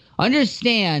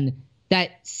 Understand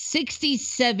that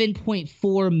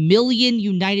 67.4 million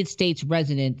United States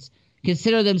residents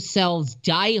consider themselves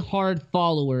die-hard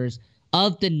followers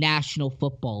of the National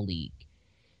Football League.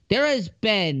 There has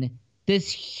been this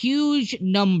huge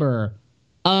number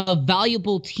of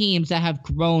valuable teams that have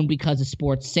grown because of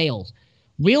sports sales.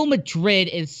 Real Madrid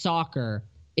in soccer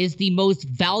is the most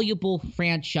valuable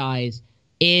franchise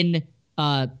in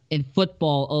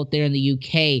football out there in the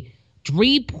UK.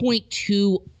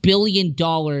 $3.2 billion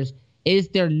is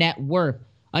their net worth.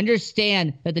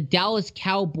 Understand that the Dallas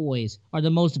Cowboys are the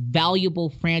most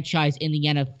valuable franchise in the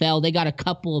NFL. They got a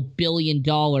couple of $1 billion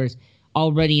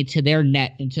already into their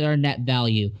net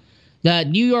value. The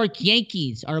New York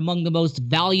Yankees are among the most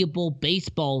valuable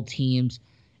baseball teams.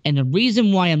 And the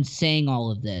reason why I'm saying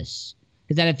all of this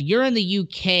is that if you're in the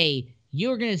UK,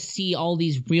 you're going to see all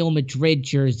these Real Madrid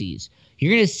jerseys.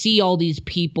 You're going to see all these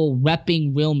people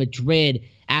repping Real Madrid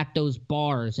at those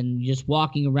bars and just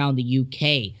walking around the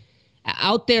UK.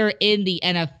 Out there in the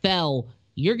NFL,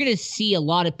 you're going to see a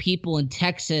lot of people in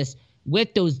Texas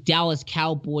with those Dallas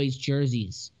Cowboys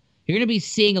jerseys. You're going to be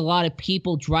seeing a lot of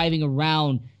people driving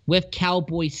around with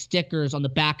Cowboy stickers on the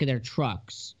back of their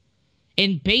trucks.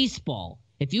 In baseball,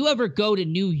 if you ever go to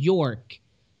New York,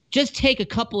 just take a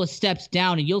couple of steps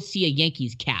down and you'll see a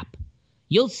Yankees cap.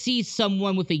 You'll see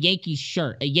someone with a Yankees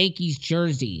shirt, a Yankees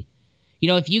jersey. You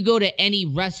know, if you go to any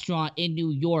restaurant in New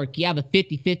York, you have a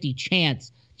 50-50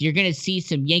 chance you're going to see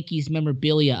some Yankees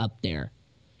memorabilia up there.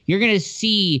 You're going to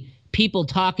see people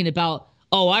talking about,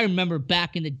 oh, I remember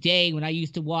back in the day when I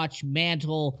used to watch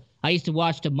Mantle, I used to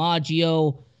watch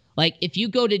DiMaggio. Like, if you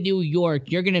go to New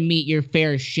York, you're going to meet your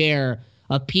fair share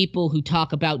of people who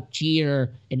talk about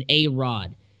Jeter and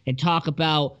A-Rod and talk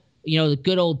about, you know, the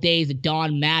good old days of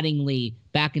Don Mattingly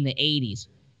back in the 80s.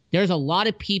 There's a lot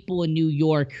of people in New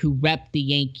York who rep the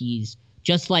Yankees,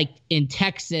 just like in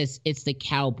Texas, it's the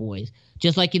Cowboys.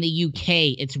 Just like in the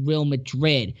UK, it's Real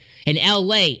Madrid. In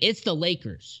LA, it's the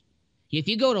Lakers. If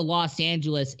you go to Los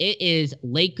Angeles, it is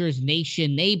Lakers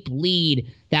Nation. They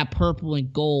bleed that purple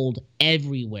and gold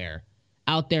everywhere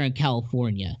out there in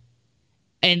California.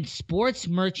 And sports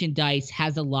merchandise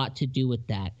has a lot to do with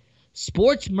that.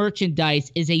 Sports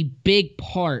merchandise is a big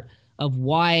part of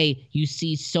why you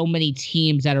see so many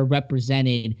teams that are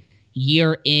represented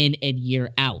year in and year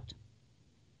out.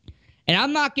 And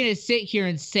I'm not going to sit here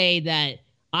and say that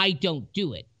I don't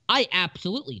do it. I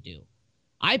absolutely do.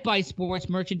 I buy sports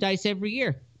merchandise every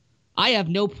year. I have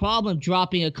no problem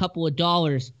dropping a couple of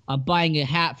dollars on buying a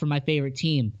hat for my favorite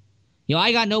team. You know,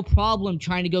 I got no problem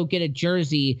trying to go get a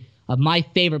jersey of my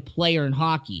favorite player in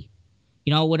hockey.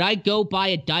 You know, would I go buy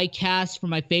a die-cast for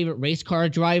my favorite race car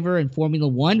driver in Formula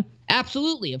One?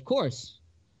 Absolutely, of course.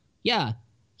 Yeah.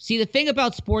 See, the thing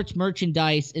about sports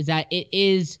merchandise is that it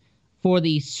is for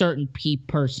the certain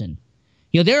person.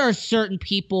 You know, there are certain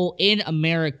people in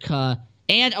America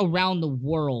and around the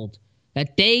world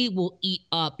that they will eat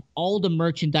up all the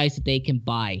merchandise that they can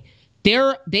buy.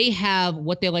 They have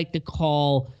what they like to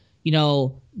call, you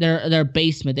know, their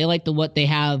basement. They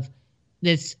have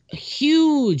this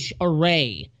huge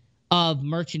array of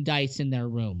merchandise in their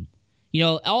room. You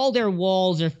know, all their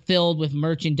walls are filled with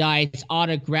merchandise,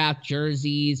 autographed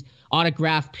jerseys,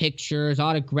 autographed pictures,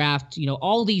 autographed, you know,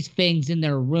 all these things in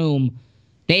their room.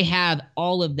 They have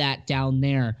all of that down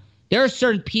there. There are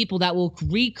certain people that will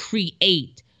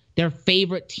recreate their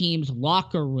favorite team's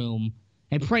locker room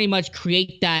and pretty much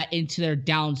create that into their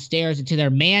downstairs, into their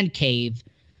man cave,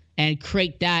 and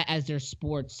create that as their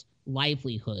sports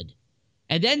livelihood.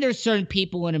 And then there's certain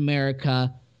people in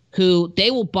America who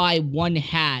they will buy one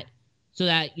hat so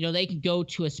that, they can go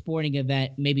to a sporting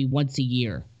event maybe once a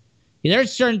year.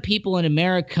 There's certain people in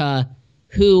America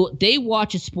who they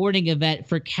watch a sporting event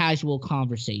for casual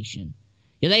conversation.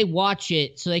 They watch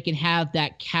it so they can have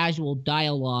that casual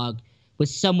dialogue with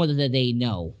someone that they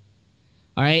know.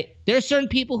 All right? There are certain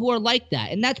people who are like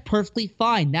that, and that's perfectly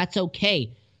fine. That's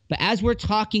okay. But as we're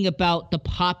talking about the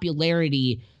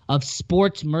popularity of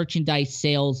sports merchandise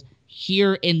sales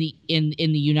here in the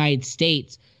United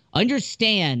States,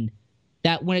 understand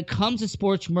that when it comes to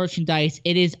sports merchandise,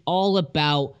 it is all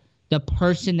about the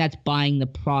person that's buying the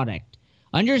product.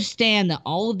 Understand that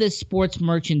all of this sports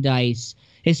merchandise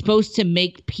is supposed to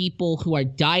make people who are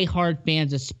diehard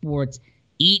fans of sports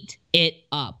eat it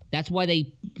up. That's why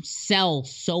they sell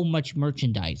so much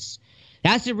merchandise.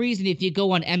 That's the reason if you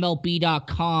go on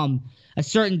MLB.com, a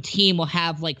certain team will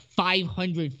have like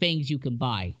 500 things you can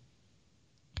buy.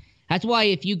 That's why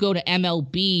if you go to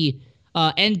NBA.com,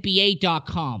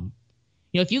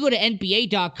 if you go to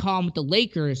NBA.com with the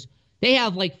Lakers, they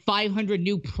have like 500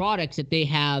 new products that they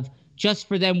have just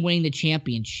for them winning the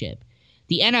championship.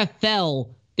 The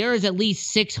NFL, there is at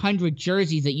least 600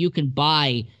 jerseys that you can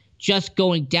buy just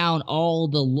going down all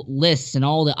the lists and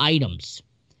all the items.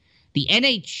 The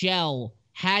NHL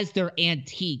has their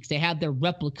antiques. They have their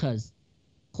replicas,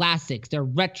 classics, their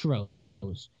retros.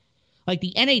 Like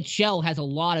the NHL has a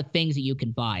lot of things that you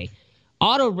can buy.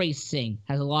 Auto racing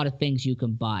has a lot of things you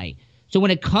can buy. So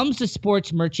when it comes to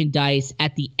sports merchandise,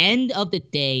 at the end of the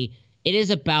day, it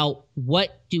is about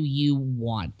what do you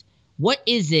want? What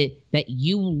is it that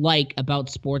you like about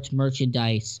sports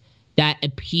merchandise that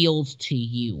appeals to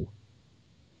you?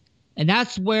 And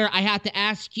that's where I have to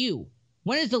ask you,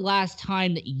 when is the last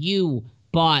time that you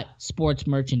bought sports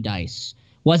merchandise?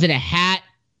 Was it a hat?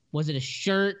 Was it a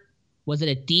shirt? Was it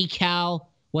a decal?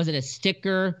 Was it a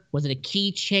sticker? Was it a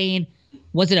keychain?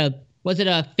 Was it a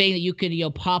thing that you could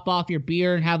pop off your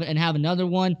beer and have another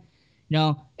one?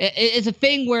 It's a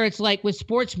thing where it's like with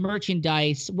sports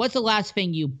merchandise, what's the last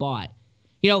thing you bought?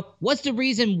 What's the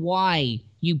reason why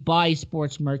you buy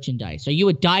sports merchandise? Are you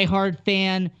a diehard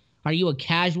fan? Are you a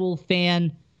casual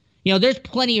fan? There's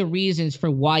plenty of reasons for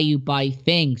why you buy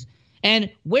things. And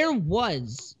where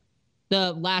was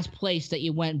the last place that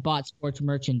you went and bought sports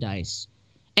merchandise?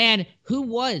 And who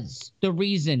was the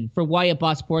reason for why you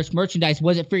bought sports merchandise?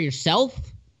 Was it for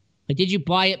yourself? Like, did you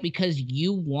buy it because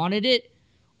you wanted it?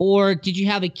 Or did you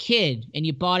have a kid and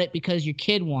you bought it because your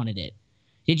kid wanted it?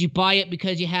 Did you buy it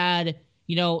because you had,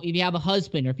 if you have a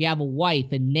husband or if you have a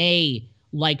wife and they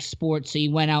like sports, so you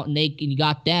went out and you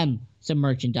got them some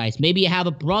merchandise? Maybe you have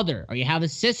a brother or you have a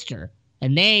sister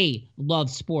and they love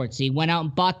sports, so you went out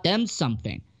and bought them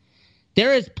something.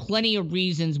 There is plenty of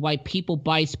reasons why people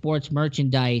buy sports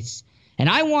merchandise, and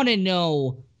I want to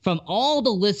know from all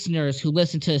the listeners who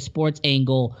listen to the Sports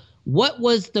Angle, what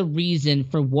was the reason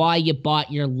for why you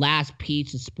bought your last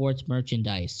piece of sports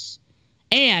merchandise?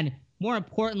 And more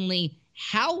importantly,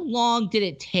 how long did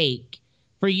it take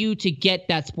for you to get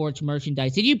that sports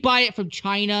merchandise? Did you buy it from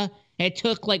China and it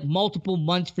took like multiple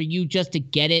months for you just to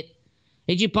get it?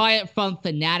 Did you buy it from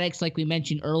Fanatics like we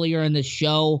mentioned earlier in the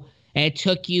show and it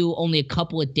took you only a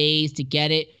couple of days to get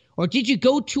it? Or did you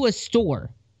go to a store?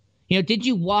 Did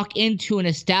you walk into an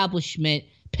establishment,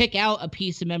 pick out a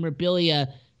piece of memorabilia,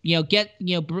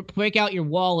 break out your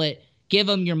wallet, give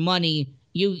them your money,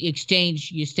 you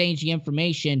exchange the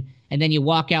information, and then you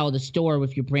walk out of the store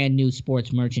with your brand new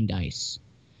sports merchandise?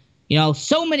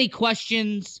 So many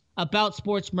questions about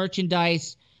sports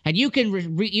merchandise, and you can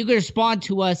respond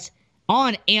to us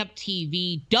on AMP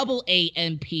TV,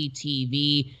 AMP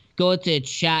TV. Go to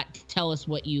chat, tell us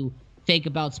what you think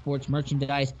about sports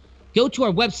merchandise. Go to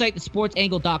our website,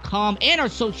 thesportsangle.com, and our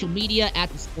social media at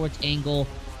The Sports Angle.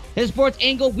 This is Sports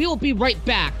Angle. We will be right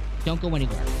back. Don't go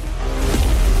anywhere.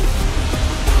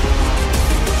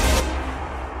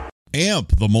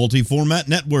 AMP, the multi-format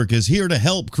network, is here to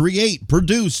help create,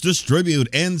 produce, distribute,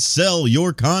 and sell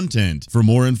your content. For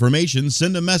more information,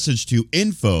 send a message to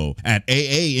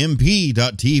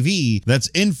info@aamp.tv. That's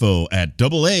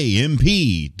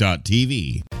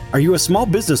info@aamp.tv. Are you a small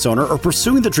business owner or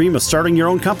pursuing the dream of starting your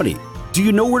own company? Do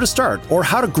you know where to start or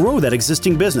how to grow that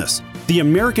existing business? The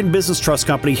American Business Trust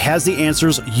Company has the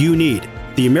answers you need.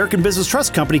 The American Business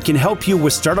Trust Company can help you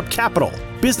with startup capital,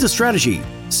 business strategy,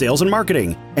 sales and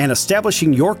marketing, and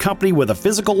establishing your company with a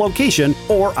physical location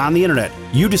or on the internet.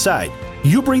 You decide.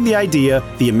 You bring the idea,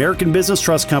 the American Business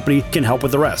Trust Company can help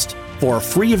with the rest. For a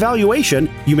free evaluation,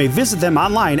 you may visit them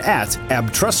online at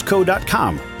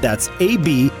abtrustco.com. That's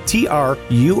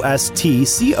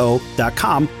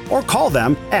abtrustco.com, or call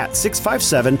them at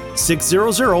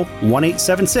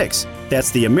 657-600-1876. That's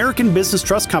the American Business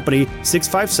Trust Company,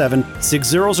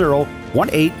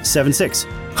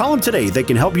 657-600-1876. Call them today. They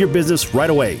can help your business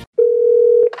right away.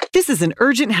 This is an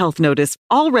urgent health notice.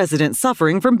 All residents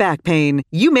suffering from back pain.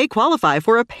 You may qualify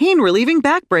for a pain-relieving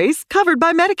back brace covered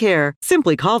by Medicare.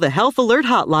 Simply call the Health Alert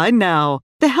Hotline now.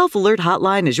 The Health Alert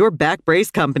Hotline is your back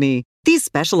brace company. These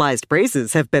specialized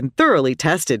braces have been thoroughly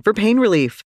tested for pain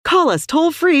relief. Call us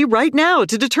toll-free right now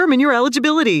to determine your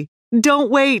eligibility.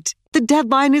 Don't wait. The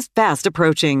deadline is fast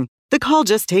approaching. The call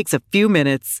just takes a few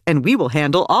minutes, and we will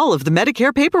handle all of the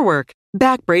Medicare paperwork.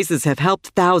 Back braces have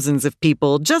helped thousands of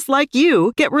people just like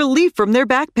you get relief from their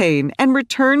back pain and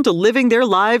return to living their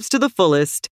lives to the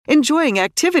fullest, enjoying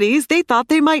activities they thought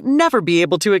they might never be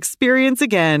able to experience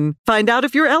again. Find out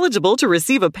if you're eligible to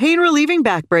receive a pain-relieving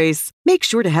back brace. Make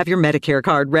sure to have your Medicare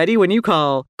card ready when you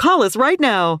call. Call us right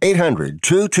now.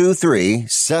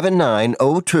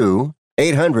 800-223-7902.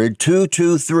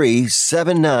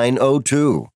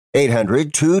 800-223-7902.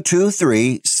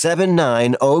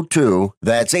 800-223-7902.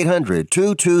 That's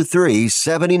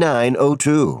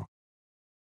 800-223-7902.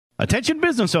 Attention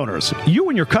business owners, you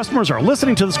and your customers are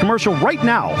listening to this commercial right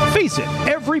now. Face it,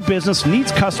 every business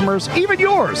needs customers, even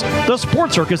yours. The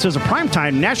Sports Circus is a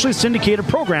primetime nationally syndicated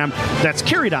program that's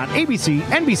carried on ABC,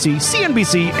 NBC,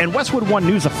 CNBC, and Westwood One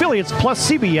News affiliates, plus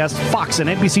CBS, Fox, and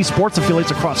NBC sports affiliates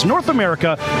across North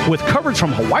America, with coverage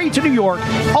from Hawaii to New York.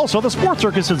 Also, the Sports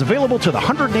Circus is available to the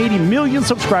 180 million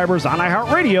subscribers on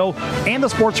iHeartRadio, and the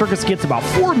Sports Circus gets about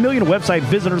 4 million website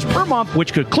visitors per month,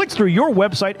 which could click through your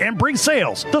website and bring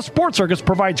sales. The Sports Circus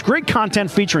provides great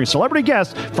content featuring celebrity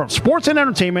guests from sports and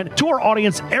entertainment to our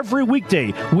audience every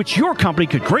weekday, which your company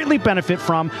could greatly benefit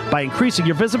from by increasing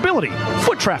your visibility,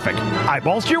 foot traffic,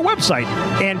 eyeballs to your website,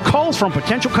 and calls from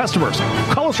potential customers.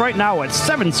 Call us right now at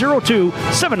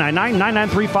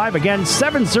 702-799-9935. Again,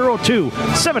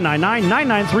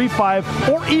 702-799-9935,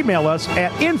 or email us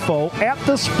at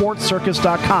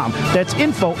info@thesportscircus.com. That's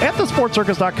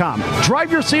info@thesportscircus.com. Drive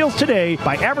your sales today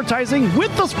by advertising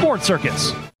with the Sports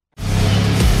Circus.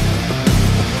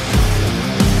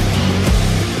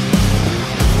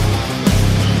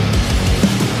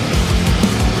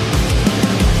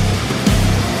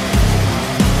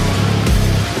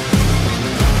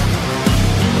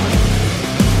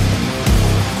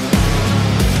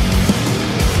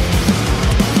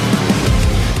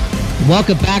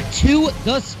 Welcome back to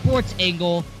The Sports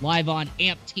Angle, live on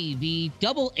AMP TV,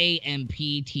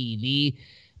 AMP TV.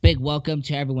 Big welcome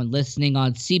to everyone listening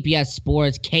on CBS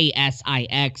Sports,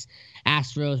 KSIX,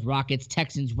 Astros, Rockets,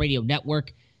 Texans Radio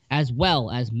Network, as well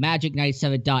as Magic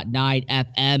 97.9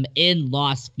 FM in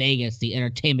Las Vegas, the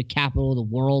entertainment capital of the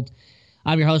world.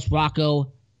 I'm your host,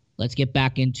 Rocco. Let's get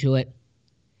back into it.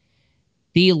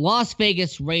 The Las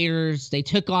Vegas Raiders, they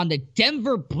took on the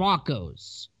Denver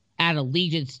Broncos at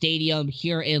Allegiant Stadium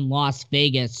here in Las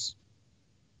Vegas.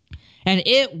 And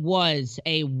it was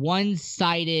a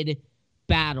one-sided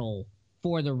battle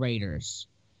for the Raiders.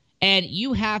 And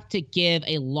you have to give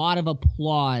a lot of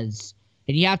applause,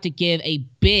 and you have to give a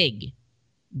big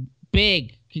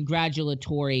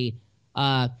congratulatory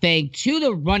thing to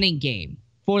the running game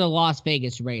for the Las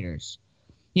Vegas Raiders.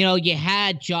 You know, you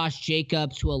had Josh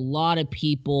Jacobs, who a lot of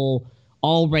people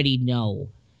already know.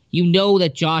 You know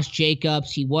that Josh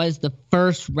Jacobs, he was the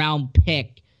first-round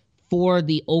pick for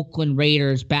the Oakland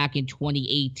Raiders back in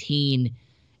 2018.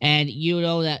 And you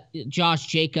know that Josh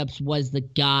Jacobs was the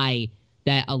guy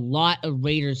that a lot of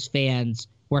Raiders fans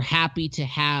were happy to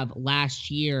have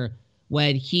last year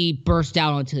when he burst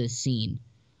out onto the scene.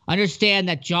 Understand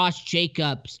that Josh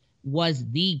Jacobs was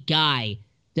the guy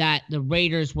that the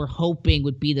Raiders were hoping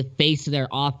would be the face of their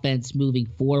offense moving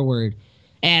forward.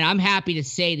 And I'm happy to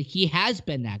say that he has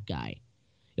been that guy.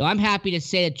 You know, I'm happy to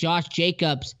say that Josh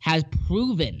Jacobs has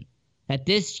proven that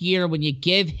this year, when you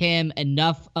give him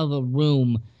enough of a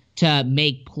room to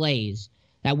make plays,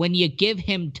 that when you give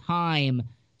him time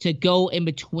to go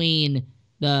between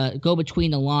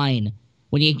the line,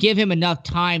 when you give him enough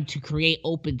time to create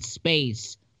open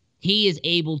space, he is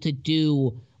able to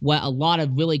do what a lot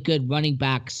of really good running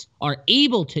backs are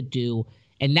able to do,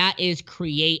 and that is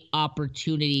create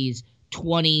opportunities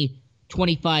 20,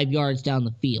 25 yards down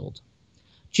the field.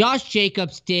 Josh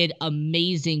Jacobs did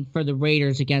amazing for the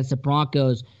Raiders against the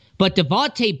Broncos, but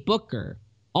Devontae Booker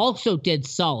also did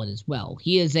solid as well.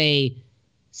 He is a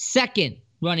second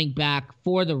running back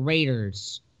for the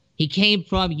Raiders. He came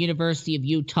from University of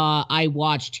Utah. I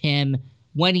watched him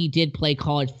when he did play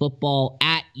college football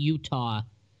at Utah.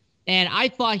 And I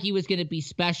thought he was going to be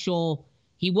special.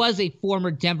 He was a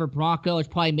former Denver Bronco, which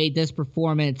probably made this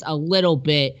performance a little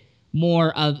bit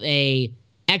more of a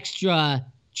extra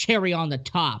cherry on the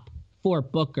top for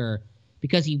Booker,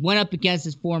 because he went up against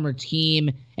his former team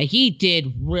and he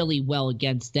did really well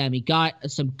against them. He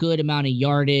got some good amount of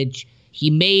yardage. He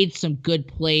made some good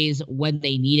plays when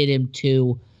they needed him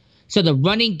to. So the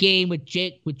running game with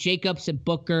Jacobs and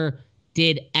Booker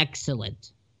did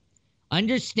excellent.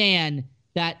 Understand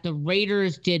that the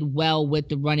Raiders did well with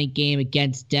the running game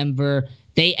against Denver.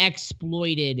 They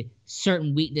exploited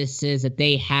certain weaknesses that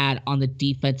they had on the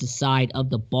defensive side of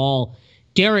the ball.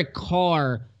 Derek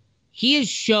Carr, he has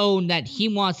shown that he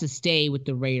wants to stay with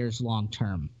the Raiders long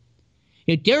term.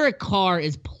 Derek Carr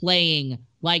is playing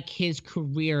like his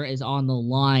career is on the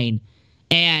line,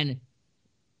 and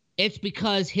it's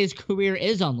because his career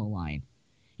is on the line.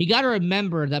 You got to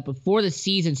remember that before the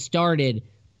season started,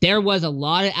 there was a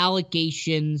lot of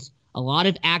allegations, a lot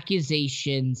of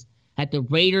accusations that the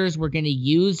Raiders were going to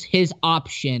use his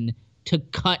option to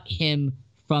cut him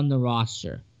from the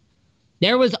roster.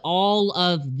 There was all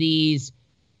of these,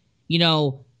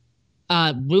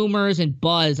 rumors and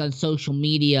buzz on social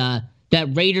media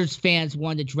that Raiders fans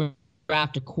wanted to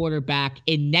draft a quarterback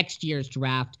in next year's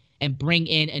draft and bring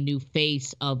in a new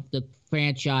face of the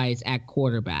franchise at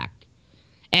quarterback.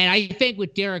 And I think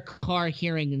with Derek Carr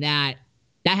hearing that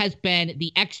has been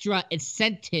the extra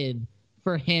incentive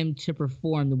for him to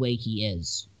perform the way he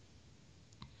is.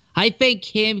 I think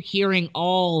him hearing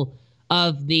all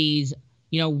of these,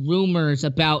 rumors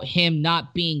about him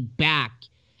not being back.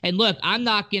 And look, I'm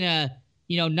not going to,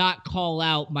 not call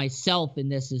out myself in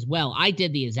this as well. I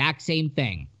did the exact same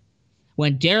thing.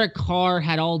 When Derek Carr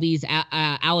had all these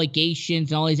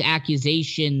allegations and all these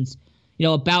accusations,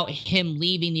 about him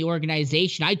leaving the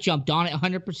organization, I jumped on it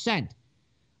 100%.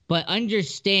 But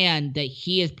understand that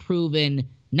he has proven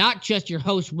not just your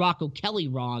host Rocco Kelly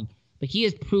wrong, but he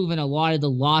has proven a lot of the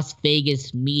Las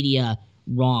Vegas media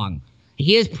wrong.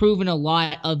 He has proven a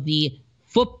lot of the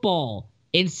football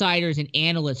insiders and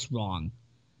analysts wrong.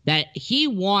 That he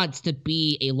wants to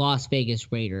be a Las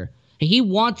Vegas Raider. He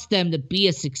wants them to be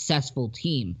a successful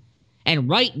team. And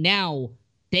right now,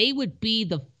 they would be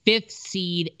the 5th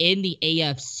seed in the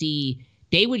AFC.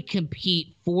 They would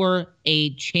compete for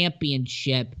a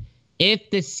championship if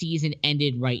the season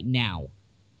ended right now.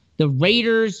 The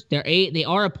Raiders, they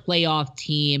are a playoff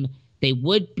team. They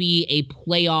would be a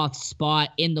playoff spot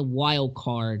in the wild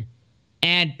card.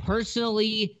 And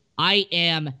personally, I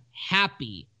am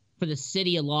happy for the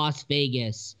city of Las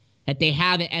Vegas that they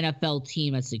have an NFL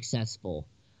team as successful.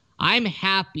 I'm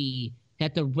happy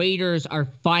that the Raiders are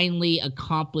finally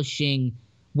accomplishing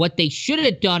what they should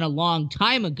have done a long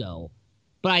time ago.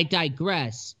 But I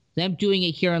digress. Them doing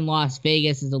it here in Las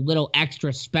Vegas is a little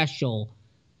extra special.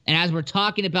 And as we're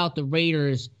talking about the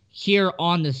Raiders here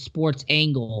on the Sports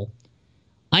Angle,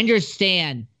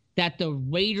 understand that the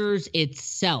Raiders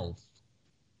itself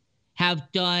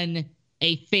have done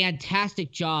a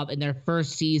fantastic job in their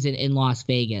first season in Las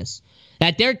Vegas.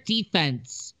 That their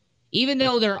defense, even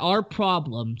though there are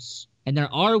problems and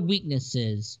there are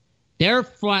weaknesses, their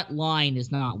front line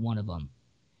is not one of them.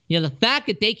 The fact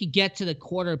that they could get to the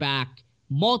quarterback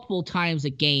multiple times a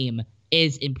game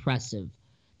is impressive.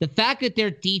 The fact that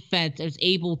their defense is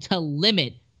able to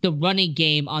limit the running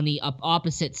game on the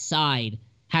opposite side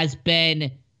has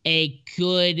been a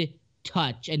good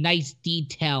touch, a nice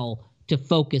detail to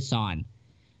focus on.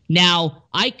 Now,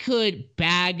 I could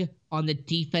bag on the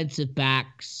defensive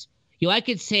backs. I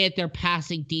could say that their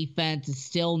passing defense is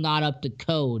still not up to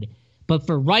code. But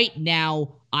for right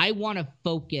now, I want to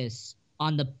focus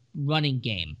on the running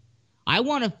game. I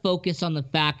want to focus on the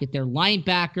fact that their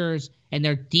linebackers and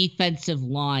their defensive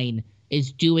line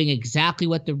is doing exactly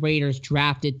what the Raiders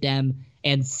drafted them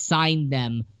and signed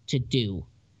them to do.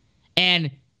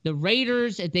 And the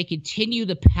Raiders, if they continue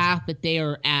the path that they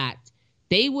are at,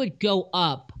 they would go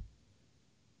up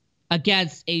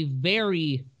against a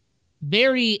very,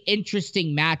 very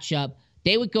interesting matchup.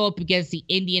 They would go up against the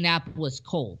Indianapolis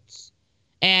Colts.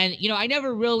 And, I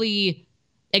never really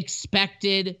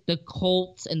expected the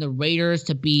Colts and the Raiders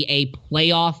to be a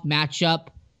playoff matchup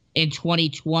in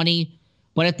 2020.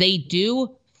 But if they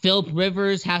do, Philip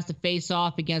Rivers has to face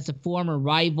off against a former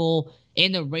rival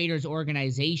in the Raiders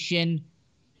organization.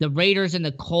 The Raiders and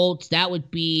the Colts, that would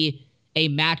be a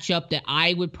matchup that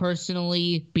I would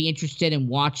personally be interested in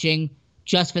watching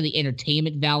just for the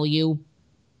entertainment value.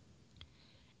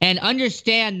 And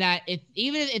understand that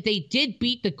even if they did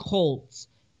beat the Colts,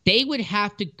 they would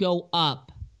have to go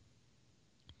up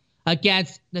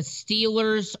against the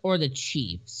Steelers or the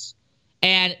Chiefs.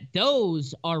 And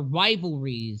those are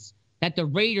rivalries that the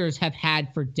Raiders have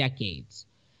had for decades.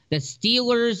 The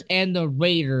Steelers and the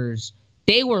Raiders,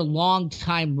 they were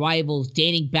longtime rivals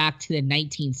dating back to the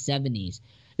 1970s.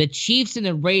 The Chiefs and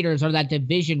the Raiders are that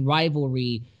division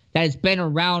rivalry that has been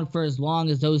around for as long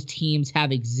as those teams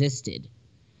have existed.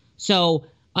 So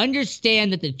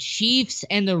understand that the Chiefs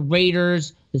and the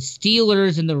Raiders, the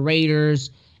Steelers and the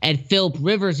Raiders, and Philip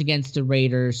Rivers against the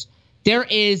Raiders, there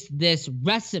is this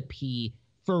recipe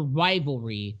for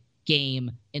rivalry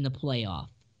game in the playoff.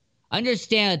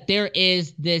 Understand that there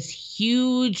is this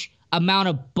huge amount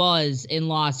of buzz in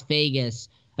Las Vegas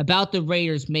about the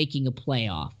Raiders making a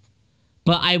playoff.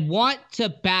 But I want to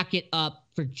back it up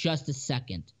for just a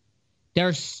second.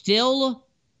 There still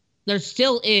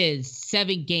is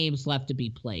 7 games left to be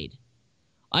played.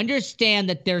 Understand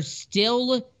that there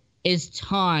still is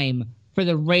time for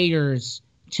the Raiders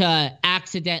to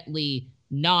accidentally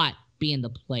not be in the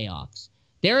playoffs.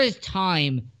 There is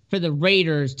time for the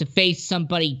Raiders to face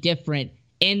somebody different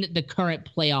in the current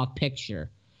playoff picture.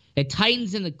 The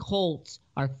Titans and the Colts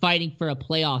are fighting for a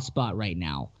playoff spot right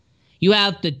now. You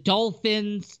have the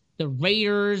Dolphins, the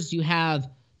Raiders, you have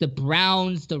the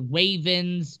Browns, the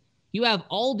Ravens. You have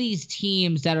all these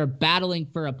teams that are battling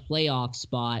for a playoff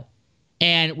spot.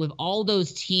 And with all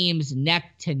those teams neck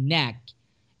to neck,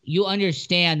 you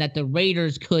understand that the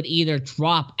Raiders could either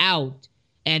drop out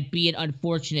and be an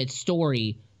unfortunate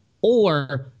story,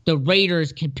 or the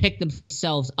Raiders can pick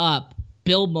themselves up,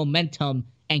 build momentum,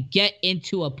 and get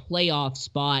into a playoff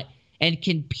spot and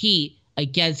compete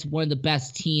against one of the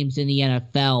best teams in the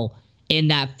NFL in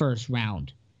that first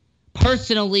round.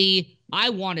 Personally, I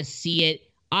want to see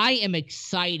it. I am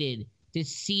excited to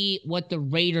see what the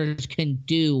Raiders can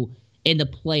do in the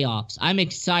playoffs. I'm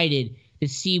excited to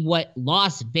see what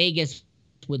Las Vegas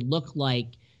would look like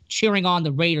cheering on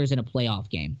the Raiders in a playoff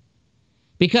game.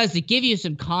 Because to give you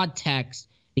some context,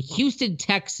 the Houston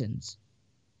Texans,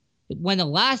 when the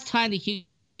last time the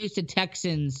Houston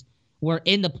Texans were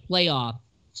in the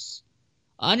playoffs,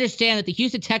 understand that the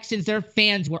Houston Texans, their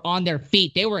fans were on their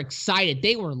feet. They were excited.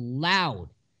 They were loud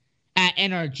at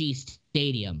NRG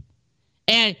Stadium.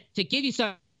 And to give you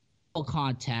some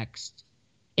context,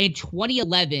 in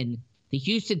 2011, the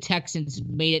Houston Texans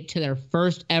made it to their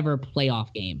first ever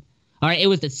playoff game. All right, it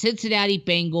was the Cincinnati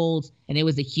Bengals and it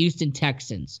was the Houston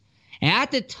Texans. And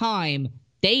at the time,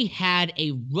 they had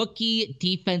a rookie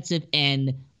defensive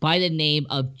end by the name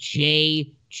of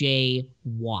J.J.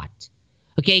 Watt.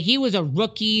 Okay, he was a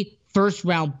rookie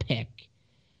first-round pick.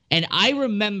 And I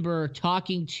remember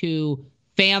talking to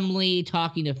family,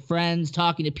 talking to friends,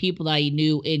 talking to people that I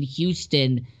knew in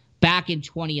Houston back in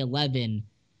 2011,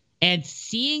 and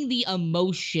seeing the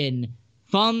emotion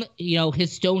from,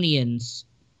 Houstonians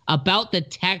about the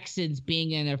Texans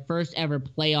being in their first ever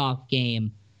playoff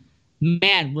game.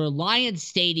 Man, Reliant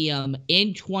Stadium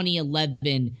in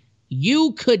 2011,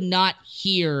 you could not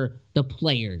hear the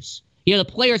players. The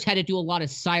players had to do a lot of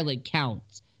silent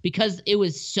counts because it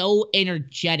was so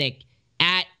energetic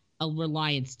at a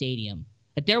Reliant Stadium.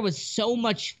 That there was so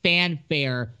much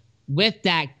fanfare with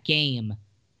that game.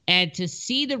 And to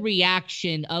see the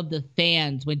reaction of the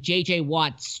fans when J.J.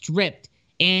 Watt stripped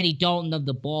Andy Dalton of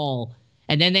the ball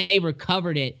and then they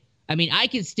recovered it, I mean, I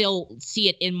can still see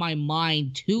it in my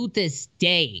mind to this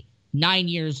day, 9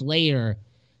 years later.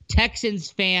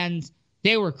 Texans fans,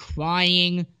 they were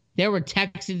crying. There were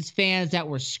Texans fans that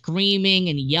were screaming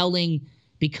and yelling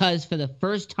because for the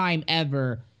first time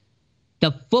ever,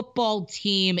 the football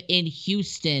team in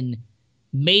Houston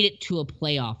made it to a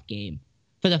playoff game.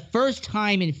 For the first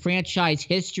time in franchise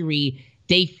history,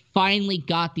 they finally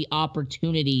got the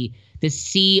opportunity to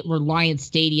see Reliant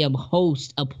Stadium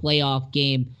host a playoff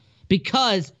game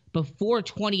because before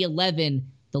 2011,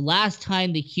 the last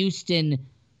time the Houston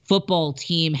football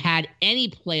team had any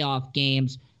playoff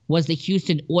games was the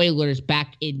Houston Oilers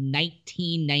back in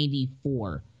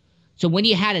 1994. So when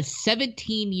you had a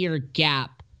 17-year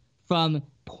gap from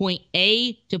point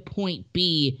A to point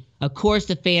B, of course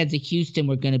the fans of Houston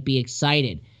were going to be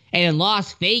excited. And in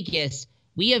Las Vegas,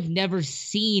 we have never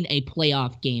seen a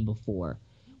playoff game before.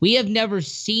 We have never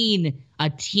seen a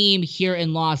team here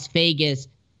in Las Vegas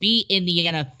be in the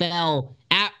NFL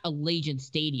at Allegiant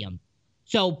Stadium.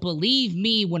 So believe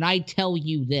me when I tell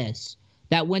you this,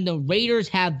 that when the Raiders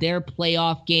have their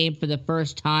playoff game for the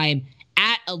first time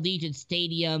at Allegiant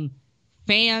Stadium,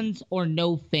 fans or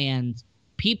no fans,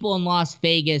 people in Las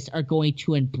Vegas are going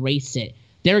to embrace it.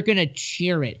 They're going to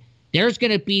cheer it. There's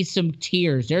going to be some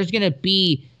tears. There's going to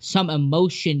be some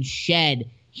emotion shed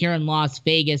here in Las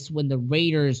Vegas when the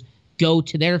Raiders go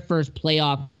to their first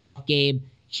playoff game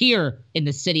here in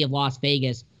the city of Las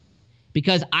Vegas.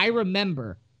 Because I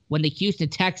remember when the Houston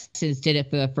Texans did it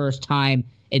for the first time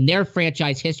in their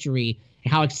franchise history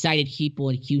and how excited people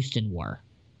in Houston were.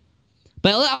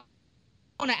 But I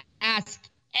want to ask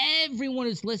everyone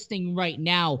who's listening right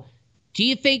now, do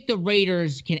you think the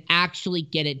Raiders can actually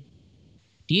get it?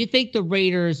 Do you think the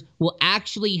Raiders will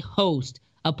actually host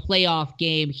a playoff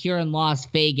game here in Las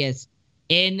Vegas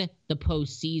in the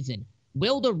postseason?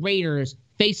 Will the Raiders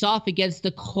face off against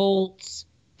the Colts,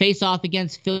 face off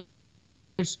against Philly?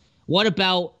 What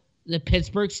about the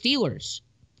Pittsburgh Steelers?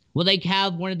 Will they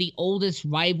have one of the oldest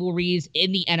rivalries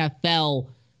in the NFL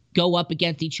go up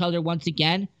against each other once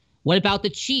again? What about the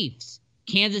Chiefs?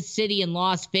 Kansas City and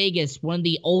Las Vegas, one of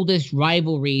the oldest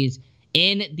rivalries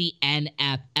in the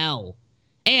NFL.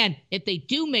 And if they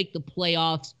do make the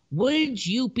playoffs, would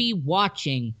you be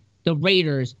watching the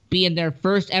Raiders be in their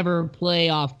first ever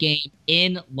playoff game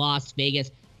in Las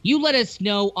Vegas? You let us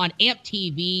know on AMP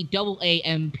TV,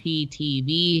 AAMP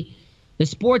TV, The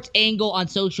Sports Angle on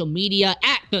social media,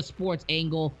 at The Sports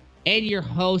Angle, and your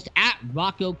host at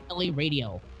Rocco Kelly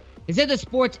Radio. This is The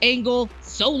Sports Angle.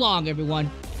 So long, everyone.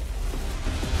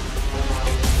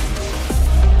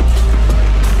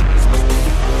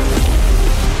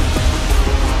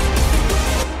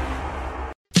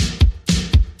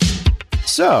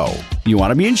 So, you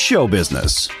want to be in show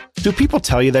business. Do people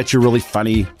tell you that you're really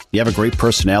funny, you have a great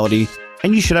personality,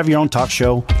 and you should have your own talk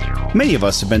show? Many of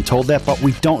us have been told that, but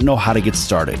we don't know how to get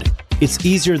started. It's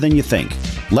easier than you think.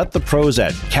 Let the pros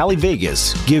at Cali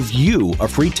Vegas give you a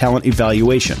free talent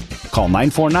evaluation. Call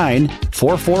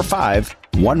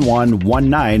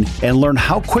 949-445-1119 and learn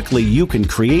how quickly you can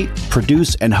create,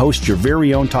 produce, and host your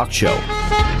very own talk show.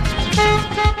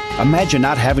 Imagine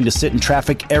not having to sit in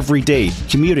traffic every day,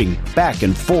 commuting back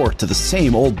and forth to the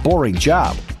same old boring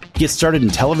job. Get started in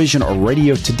television or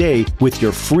radio today with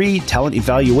your free talent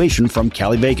evaluation from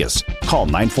Cali Vegas. Call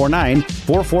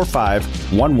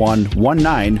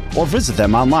 949-445-1119 or visit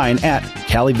them online at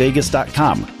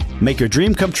calivegas.com. Make your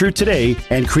dream come true today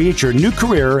and create your new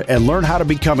career and learn how to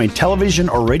become a television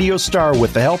or radio star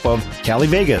with the help of Cali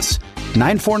Vegas.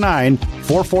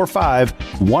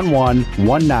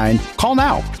 949-445-1119. Call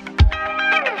now.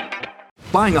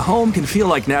 Buying a home can feel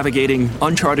like navigating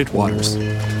uncharted waters.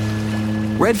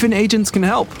 Redfin agents can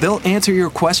help. They'll answer your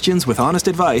questions with honest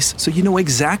advice so you know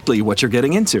exactly what you're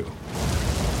getting into.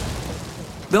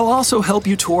 They'll also help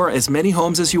you tour as many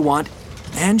homes as you want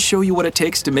and show you what it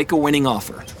takes to make a winning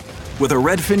offer. With a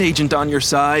Redfin agent on your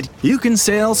side, you can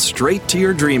sail straight to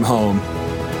your dream home.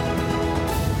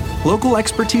 Local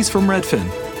expertise from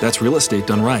Redfin. That's real estate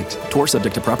done right. Tour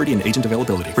subject to property and agent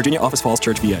availability. Virginia Office Falls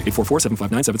Church, VA.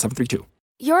 844-759-7732.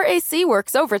 Your AC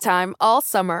works overtime all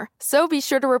summer, so be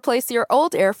sure to replace your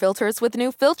old air filters with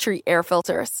new Filtry air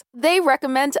filters. They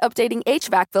recommend updating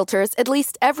HVAC filters at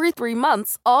least every 3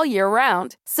 months all year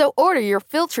round. So order your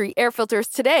Filtry air filters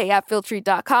today at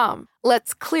Filtry.com.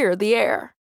 Let's clear the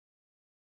air.